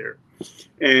 Need to be there.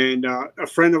 And a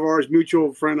friend of ours,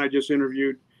 mutual friend, I just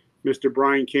interviewed, Mr.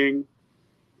 Brian King,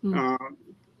 Mm.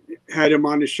 uh, had him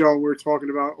on the show. We were talking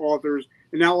about authors,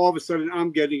 and now all of a sudden,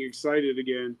 I'm getting excited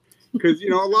again because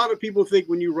a lot of people think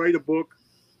when you write a book,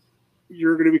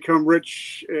 you're going to become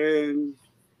rich and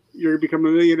you're going to become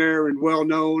a millionaire and well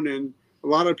known. And a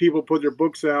lot of people put their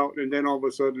books out, and then all of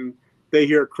a sudden, they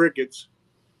hear crickets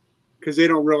because they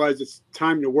don't realize it's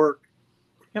time to work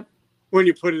Yep. when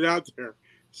you put it out there.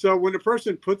 So when a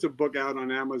person puts a book out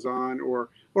on Amazon or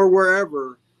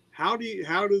wherever, how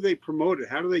do they promote it?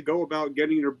 How do they go about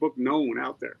getting their book known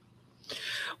out there?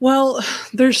 Well,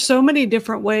 there's so many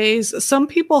different ways. Some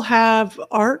people have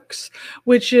ARCs,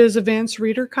 which is advanced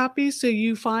reader copies. So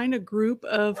you find a group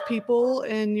of people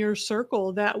in your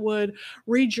circle that would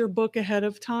read your book ahead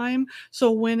of time.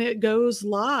 So when it goes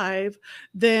live,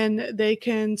 then they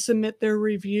can submit their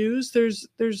reviews. There's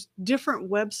different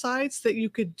websites that you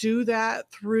could do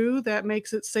that through that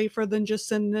makes it safer than just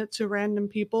sending it to random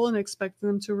people and expecting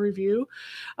them to review.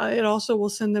 It also will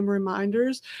send them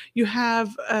reminders. You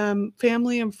have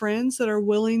family and friends that are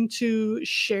willing to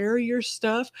share your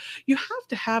stuff. You have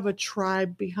to have a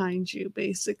tribe behind you,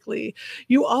 basically.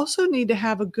 You also need to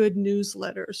have a good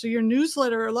newsletter. So, your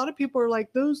newsletter, a lot of people are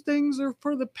like, those things are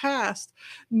for the past.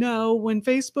 No, when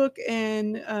Facebook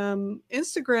and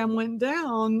Instagram went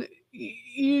down,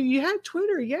 you had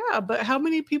Twitter, yeah, but how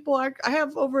many people? I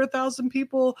have over 1,000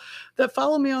 people that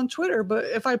follow me on Twitter, but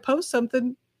if I post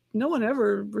something, no one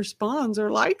ever responds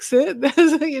or likes it,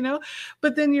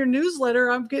 but then your newsletter,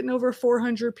 I'm getting over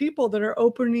 400 people that are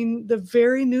opening the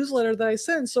very newsletter that I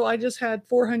send. So I just had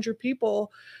 400 people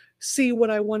see what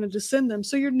I wanted to send them.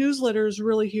 So your newsletter is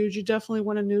really huge. You definitely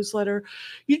want a newsletter.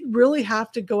 You really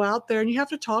have to go out there and you have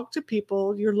to talk to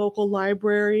people, your local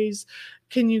libraries.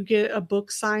 Can you get a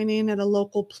book signing at a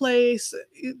local place?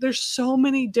 There's so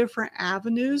many different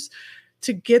avenues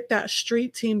to get that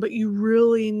street team, but you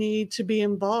really need to be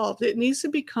involved. It needs to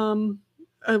become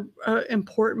a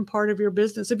important part of your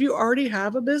business. If you already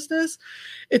have a business,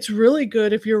 it's really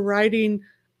good if you're writing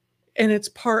and it's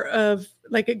part of,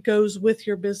 like, it goes with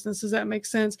your business. Does that make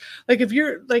sense? Like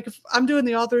if I'm doing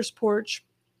the Author's Porch,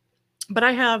 but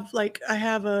I have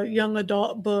a young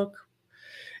adult book,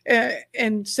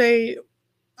 and say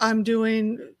I'm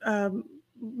doing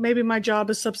maybe my job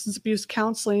is substance abuse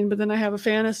counseling, but then I have a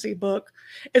fantasy book.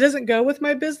 It doesn't go with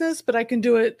my business, but I can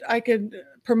do it. I could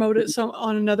promote it some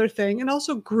on another thing, and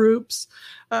also groups.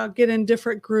 Get in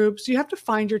different groups. You have to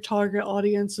find your target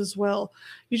audience as well.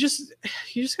 You just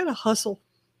gotta hustle.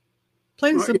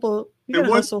 Plain and Uh, simple. You and gotta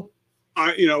one, hustle.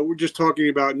 we're just talking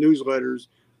about newsletters.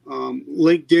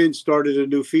 LinkedIn started a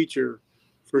new feature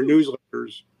for Hmm,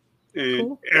 newsletters, and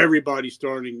cool. everybody's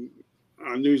starting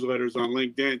newsletters on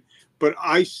LinkedIn. But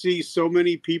I see so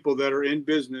many people that are in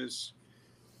business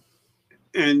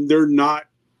and they're not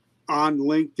on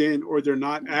LinkedIn or they're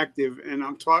not active. And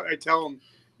I tell them,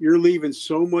 you're leaving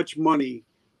so much money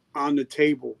on the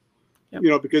table,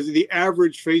 Yep. because the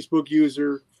average Facebook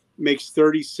user makes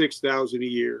 36,000 a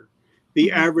year. The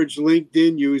Hmm. average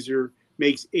LinkedIn user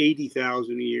makes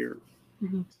 80,000 a year.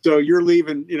 Hmm. So you're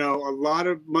leaving, a lot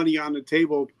of money on the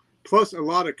table, plus a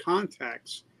lot of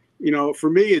contacts. For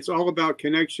me, it's all about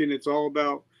connection. It's all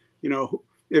about,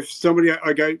 if somebody,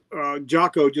 I got,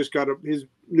 Jocko just got his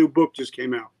new book just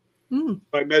came out. Mm.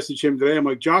 I messaged him today. I'm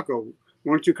like, Jocko,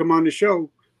 why don't you come on the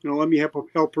show? Let me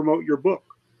help promote your book.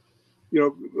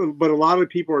 But a lot of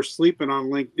people are sleeping on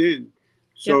LinkedIn.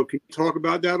 So Yep. can you talk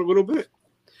about that a little bit?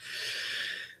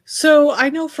 So I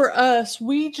know for us,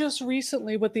 we just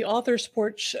recently with the Author's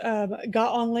Porch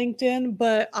got on LinkedIn,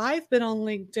 but I've been on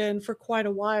LinkedIn for quite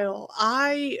a while.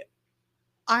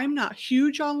 I'm not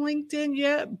huge on LinkedIn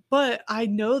yet, but I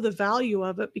know the value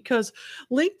of it because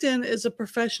LinkedIn is a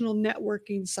professional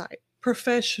networking site.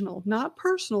 professional, not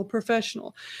personal,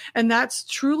 professional. And that's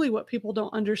truly what people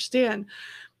don't understand.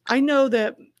 I know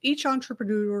that each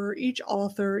entrepreneur, each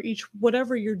author, each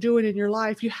whatever you're doing in your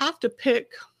life, you have to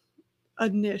pick a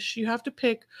niche. You have to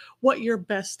pick what you're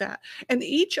best at. And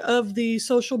each of the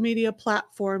social media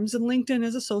platforms, and LinkedIn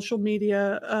is a social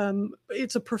media,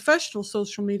 it's a professional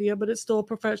social media, but it's still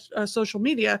a social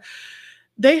media.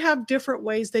 They have different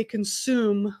ways they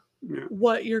consume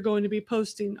what you're going to be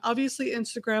posting. Obviously,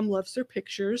 Instagram loves their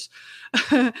pictures.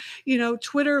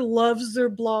 Twitter loves their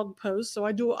blog posts. So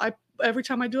every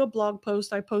time I do a blog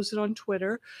post, I post it on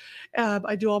Twitter.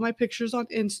 I do all my pictures on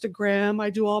Instagram.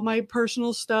 I do all my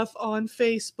personal stuff on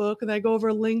Facebook, and I go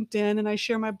over LinkedIn and I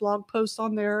share my blog posts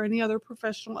on there or any other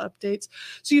professional updates.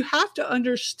 So you have to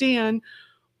understand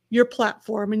your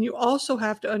platform, and you also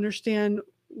have to understand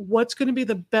what's going to be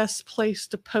the best place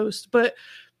to post. But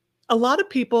a lot of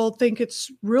people think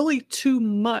it's really too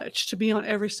much to be on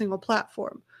every single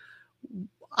platform.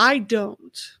 I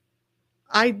don't.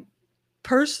 I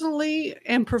personally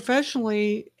and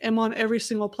professionally am on every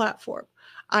single platform.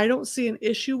 I don't see an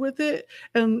issue with it.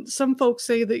 And some folks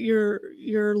say that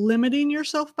you're limiting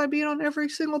yourself by being on every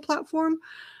single platform.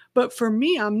 But for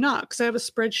me, I'm not, because I have a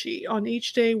spreadsheet on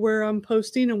each day where I'm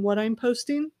posting and what I'm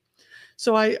posting.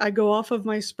 So I go off of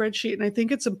my spreadsheet, and I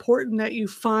think it's important that you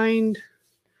find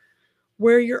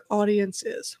where your audience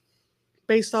is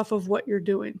based off of what you're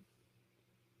doing.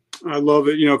 I love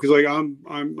it, because like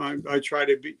I try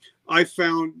to be.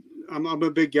 I'm a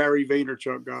big Gary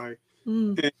Vaynerchuk guy,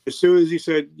 and as soon as he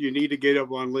said you need to get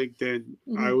up on LinkedIn,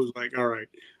 I was like, all right,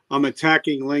 I'm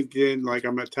attacking LinkedIn like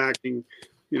I'm attacking.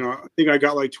 I think I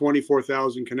got like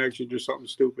 24,000 connections or something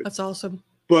stupid. That's awesome.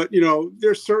 But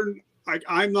there's certain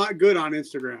I'm not good on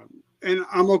Instagram, and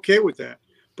I'm okay with that.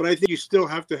 But I think you still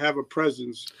have to have a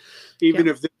presence, even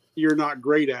if you're not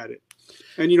great at it.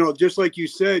 And, just like you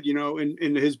said,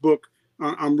 in his book,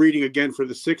 I'm reading again for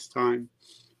the 6th time,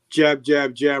 Jab,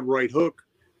 Jab, Jab, Right Hook.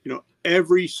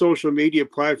 Every social media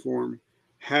platform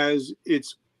has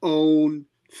its own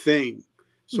thing.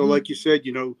 So like you said,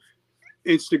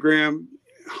 Instagram,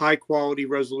 high quality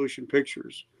resolution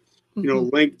pictures,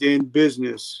 LinkedIn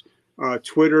business,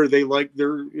 Twitter, they like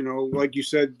their, like you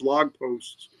said, blog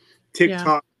posts,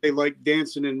 TikTok, they like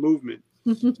dancing and movement.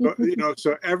 So,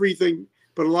 so everything.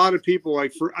 But a lot of people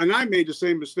and I made the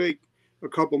same mistake a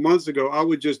couple months ago. I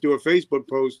would just do a Facebook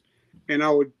post and I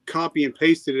would copy and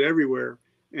paste it everywhere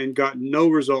and got no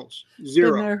results.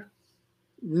 Zero.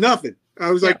 Nothing.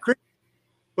 I was like,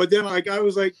 but then I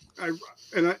was like,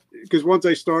 because once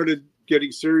I started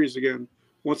getting serious again,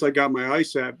 once I got my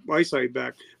eyesight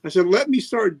back, I said, let me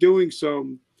start doing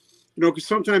some, because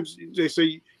sometimes they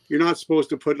say you're not supposed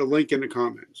to put a link in the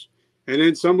comments. And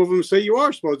then some of them say you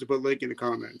are supposed to put a link in the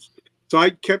comments. So I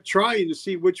kept trying to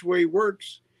see which way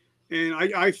works. And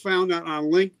I found out on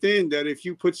LinkedIn that if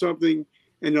you put something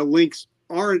and the links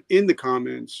aren't in the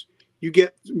comments, you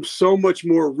get so much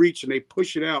more reach and they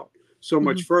push it out so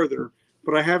much further.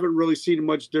 But I haven't really seen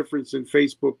much difference in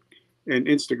Facebook and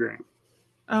Instagram.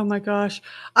 Oh my gosh.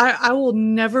 I will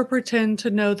never pretend to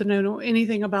know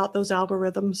anything about those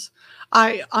algorithms.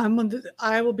 I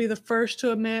will be the first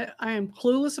to admit I am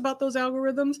clueless about those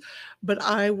algorithms, but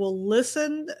I will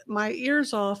listen my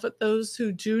ears off at those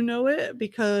who do know it,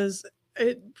 because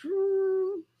it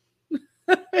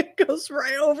goes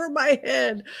right over my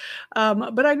head.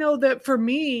 But I know that for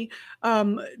me,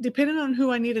 depending on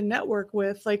who I need to network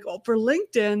with, like for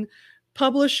LinkedIn,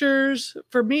 publishers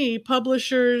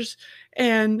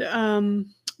and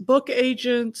book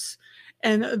agents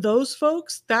and those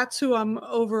folks, that's who I'm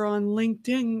over on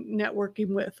LinkedIn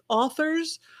networking with.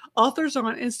 Authors are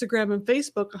on Instagram and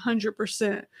Facebook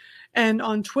 100%. And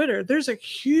on Twitter, there's a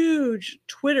huge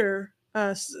Twitter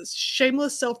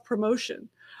shameless self-promotion.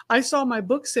 I saw my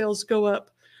book sales go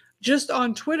up just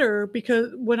on Twitter,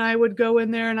 because when I would go in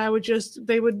there and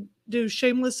they would do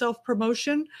shameless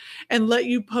self-promotion and let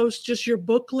you post just your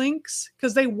book links,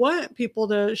 because they want people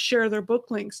to share their book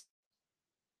links.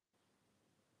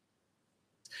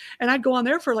 And I'd go on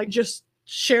there for just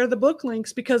share the book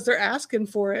links because they're asking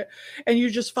for it. And you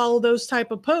just follow those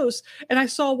type of posts. And I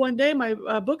saw one day my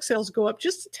book sales go up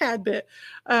just a tad bit.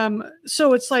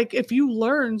 So it's like, if you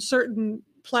learn certain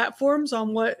platforms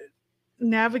on what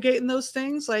navigating those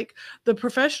things, like the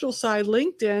professional side,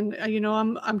 LinkedIn,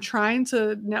 I'm trying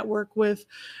to network with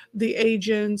the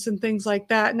agents and things like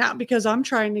that, not because I'm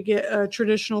trying to get a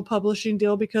traditional publishing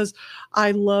deal, because I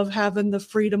love having the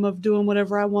freedom of doing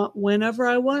whatever I want whenever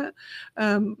I want,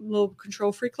 a little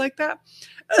control freak like that.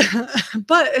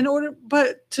 but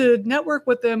to network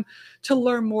with them, to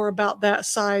learn more about that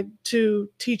side, to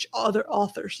teach other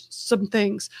authors some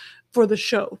things. for the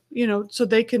show, so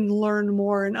they can learn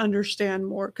more and understand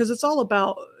more, because it's all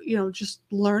about, just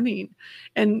learning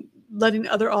and letting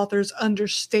other authors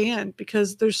understand,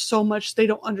 because there's so much they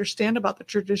don't understand about the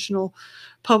traditional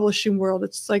publishing world.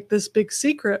 It's like this big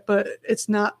secret, but it's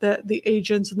not that the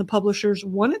agents and the publishers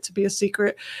want it to be a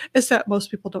secret. It's that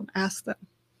most people don't ask them.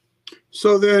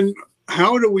 So then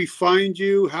how do we find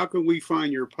you? How can we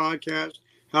find your podcast?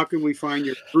 How can we find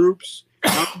your groups?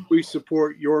 How can we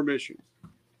support your mission?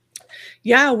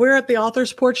 Yeah, we're at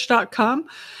theauthorsporch.com.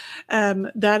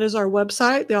 That is our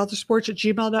website.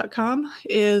 Theauthorsporch@gmail.com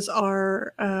is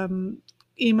our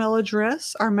email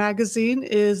address. Our magazine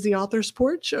is The Author's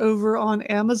Porch over on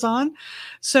Amazon.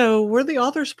 So we're The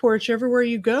Author's Porch everywhere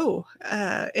you go,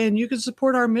 and you can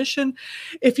support our mission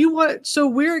if you want.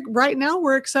 So right now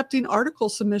we're accepting article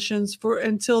submissions for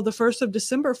until the 1st of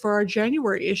December for our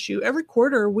January issue. Every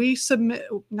quarter we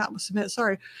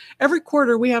every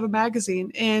quarter we have a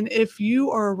magazine, and if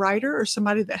you are a writer or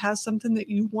somebody that has something that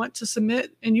you want to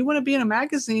submit and you want to be in a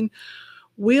magazine,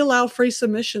 we allow free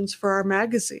submissions for our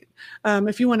magazine.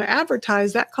 If you want to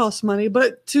advertise, that costs money,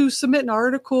 but to submit an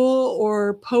article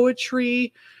or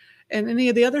poetry and any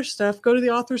of the other stuff, go to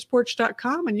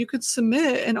theauthorsporch.com and you could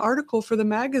submit an article for the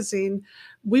magazine.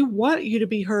 We want you to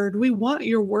be heard. We want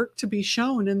your work to be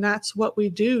shown, and that's what we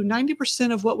do.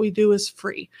 90% of what we do is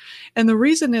free. And the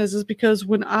reason is because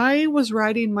when I was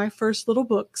writing my first little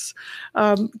books,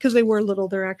 because they were little,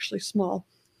 they're actually small.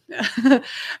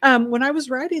 When I was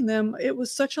writing them, it was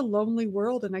such a lonely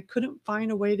world and I couldn't find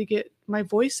a way to get my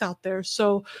voice out there.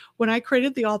 So when I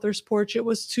created The Author's Porch, it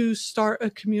was to start a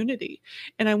community,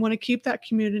 and I want to keep that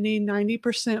community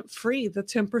 90% free. The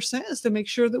 10% is to make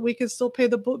sure that we can still pay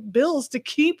the bills to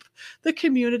keep the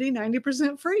community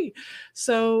 90% free.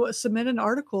 So submit an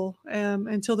article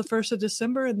until the 1st of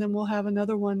December, and then we'll have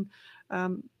another one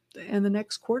in the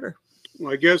next quarter.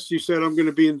 Well, I guess you said I'm going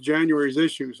to be in January's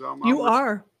issue. So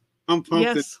I'm pumped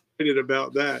and excited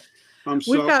about that.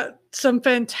 We've got some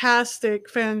fantastic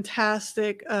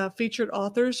featured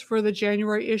authors for the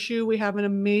January issue. We have an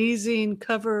amazing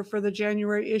cover for the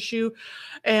January issue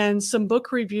and some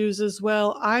book reviews as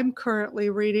well. I'm currently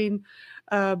reading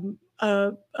a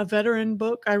veteran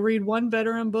book. I read one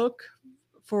veteran book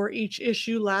for each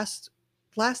issue. Last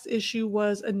issue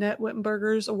was Annette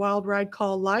Wittenberger's A Wild Ride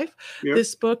Called Life. Yep.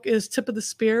 This book is Tip of the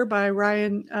Spear by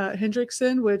Ryan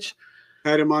Hendrickson, which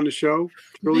had him on the show.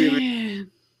 Man,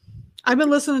 I've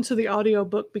been listening to the audio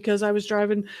book because I was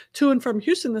driving to and from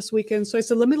Houston this weekend. So I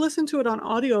said, let me listen to it on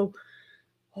audio.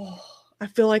 Oh, I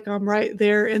feel like I'm right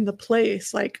there in the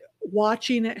place, like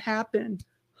watching it happen.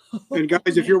 And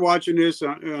guys, if you're watching this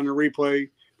on a replay,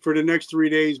 for the next 3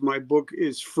 days, my book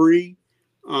is free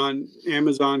on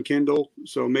Amazon Kindle.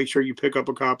 So make sure you pick up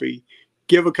a copy,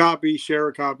 give a copy, share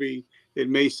a copy. It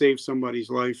may save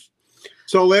somebody's life.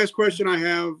 So last question I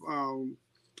have,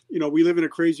 we live in a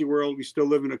crazy world. We still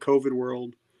live in a COVID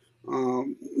world.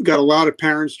 Got a lot of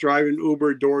parents driving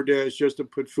Uber, DoorDash just to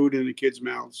put food in the kids'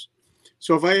 mouths.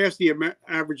 So if I ask the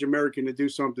average American to do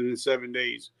something in 7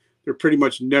 days, they're pretty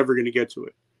much never going to get to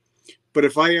it. But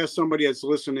if I ask somebody that's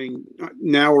listening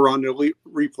now or on the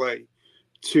replay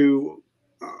to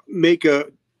make a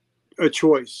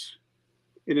choice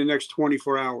in the next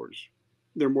 24 hours,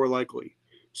 they're more likely.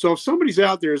 So if somebody's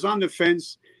out there is on the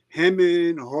fence,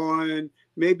 hemming, hawing,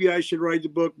 maybe I should write the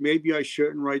book, maybe I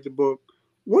shouldn't write the book,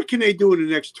 what can they do in the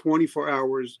next 24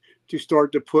 hours to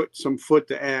start to put some foot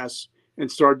to ass and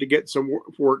start to get some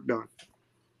work done?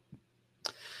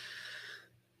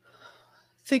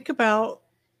 Think about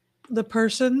the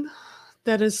person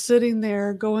that is sitting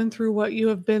there going through what you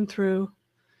have been through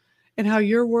and how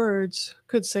your words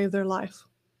could save their life.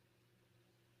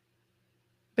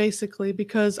 Basically,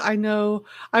 because I know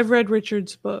I've read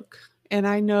Richard's book and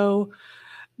I know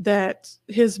that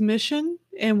his mission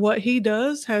and what he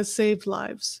does has saved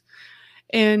lives.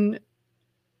 And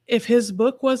if his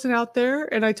book wasn't out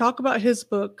there, and I talk about his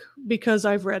book because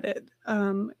I've read it,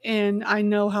 and I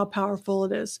know how powerful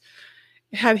it is.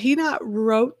 Had he not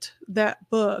wrote that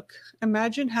book,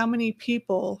 imagine how many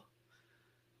people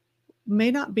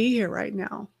may not be here right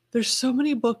now. There's so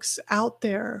many books out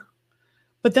there,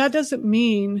 but that doesn't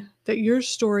mean that your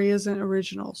story isn't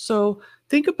original. So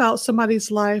think about somebody's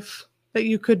life that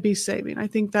you could be saving. I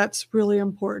think that's really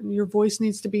important. Your voice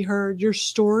needs to be heard. Your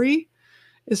story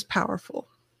is powerful.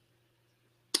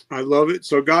 I love it.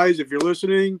 So guys, if you're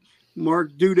listening,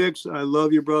 Mark Dudek, I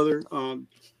love you, brother.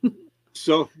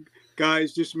 So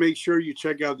guys, just make sure you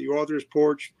check out The Author's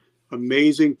Porch.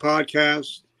 Amazing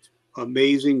podcast,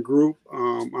 amazing group.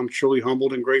 I'm truly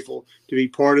humbled and grateful to be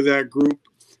part of that group.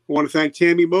 I want to thank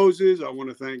Tammy Moses. I want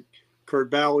to thank Kurt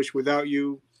Balish. Without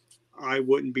you, I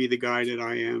wouldn't be the guy that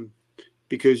I am,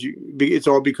 because it's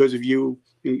all because of you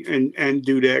and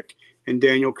Dudek and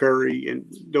Daniel Curry and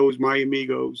those my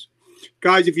amigos.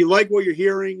 Guys, if you like what you're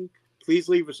hearing, please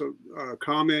leave us a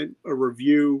comment, a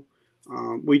review.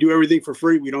 We do everything for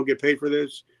free. We don't get paid for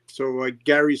this. So like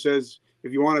Gary says,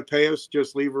 if you want to pay us,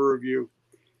 just leave a review.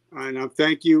 And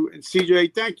thank you. And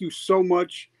CJ, thank you so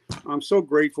much. I'm so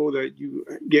grateful that you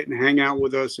get and hang out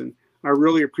with us. And I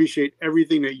really appreciate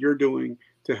everything that you're doing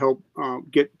to help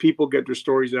get their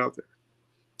stories out there.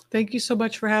 Thank you so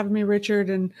much for having me, Richard.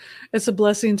 And it's a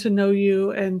blessing to know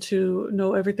you and to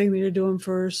know everything that you're doing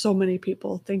for so many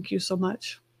people. Thank you so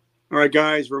much. All right,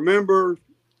 guys, remember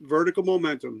vertical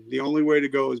momentum. The only way to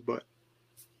go is but.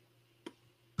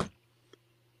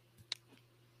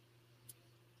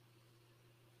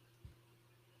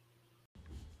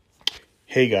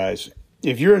 Hey guys,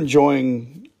 if you're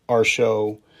enjoying our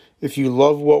show, if you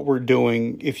love what we're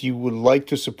doing, if you would like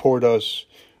to support us,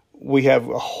 we have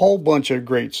a whole bunch of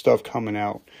great stuff coming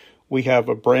out. We have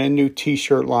a brand new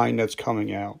t-shirt line that's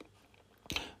coming out.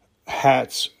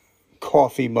 Hats,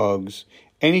 coffee mugs,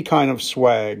 any kind of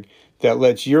swag that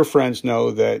lets your friends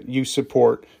know that you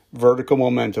support Vertical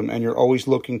Momentum and you're always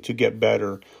looking to get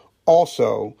better.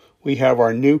 Also, we have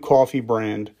our new coffee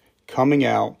brand coming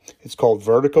out. It's called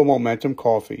Vertical Momentum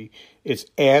Coffee. It's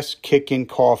ass-kicking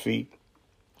coffee,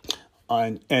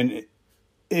 and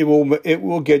it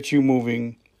will get you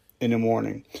moving in the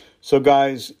morning. So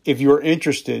guys, if you're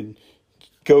interested,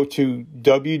 go to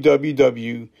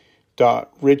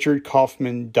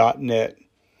www.richardkaufman.net.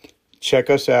 Check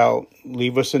us out.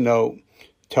 Leave us a note.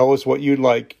 Tell us what you'd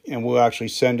like, and we'll actually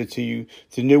send it to you.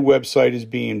 The new website is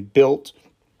being built.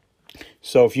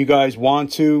 So if you guys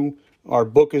want to, our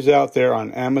book is out there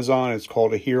on Amazon. It's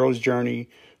called A Hero's Journey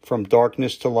from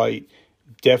Darkness to Light.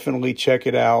 Definitely check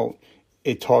it out.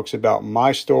 It talks about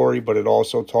my story, but it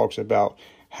also talks about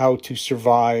how to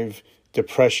survive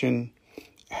depression,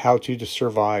 how to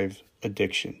survive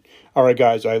addiction. All right,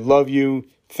 guys, I love you.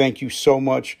 Thank you so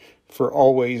much for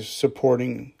always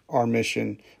supporting our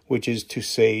mission, which is to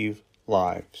save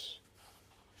lives.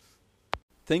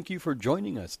 Thank you for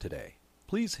joining us today.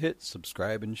 Please hit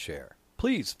subscribe and share.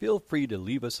 Please feel free to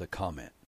leave us a comment.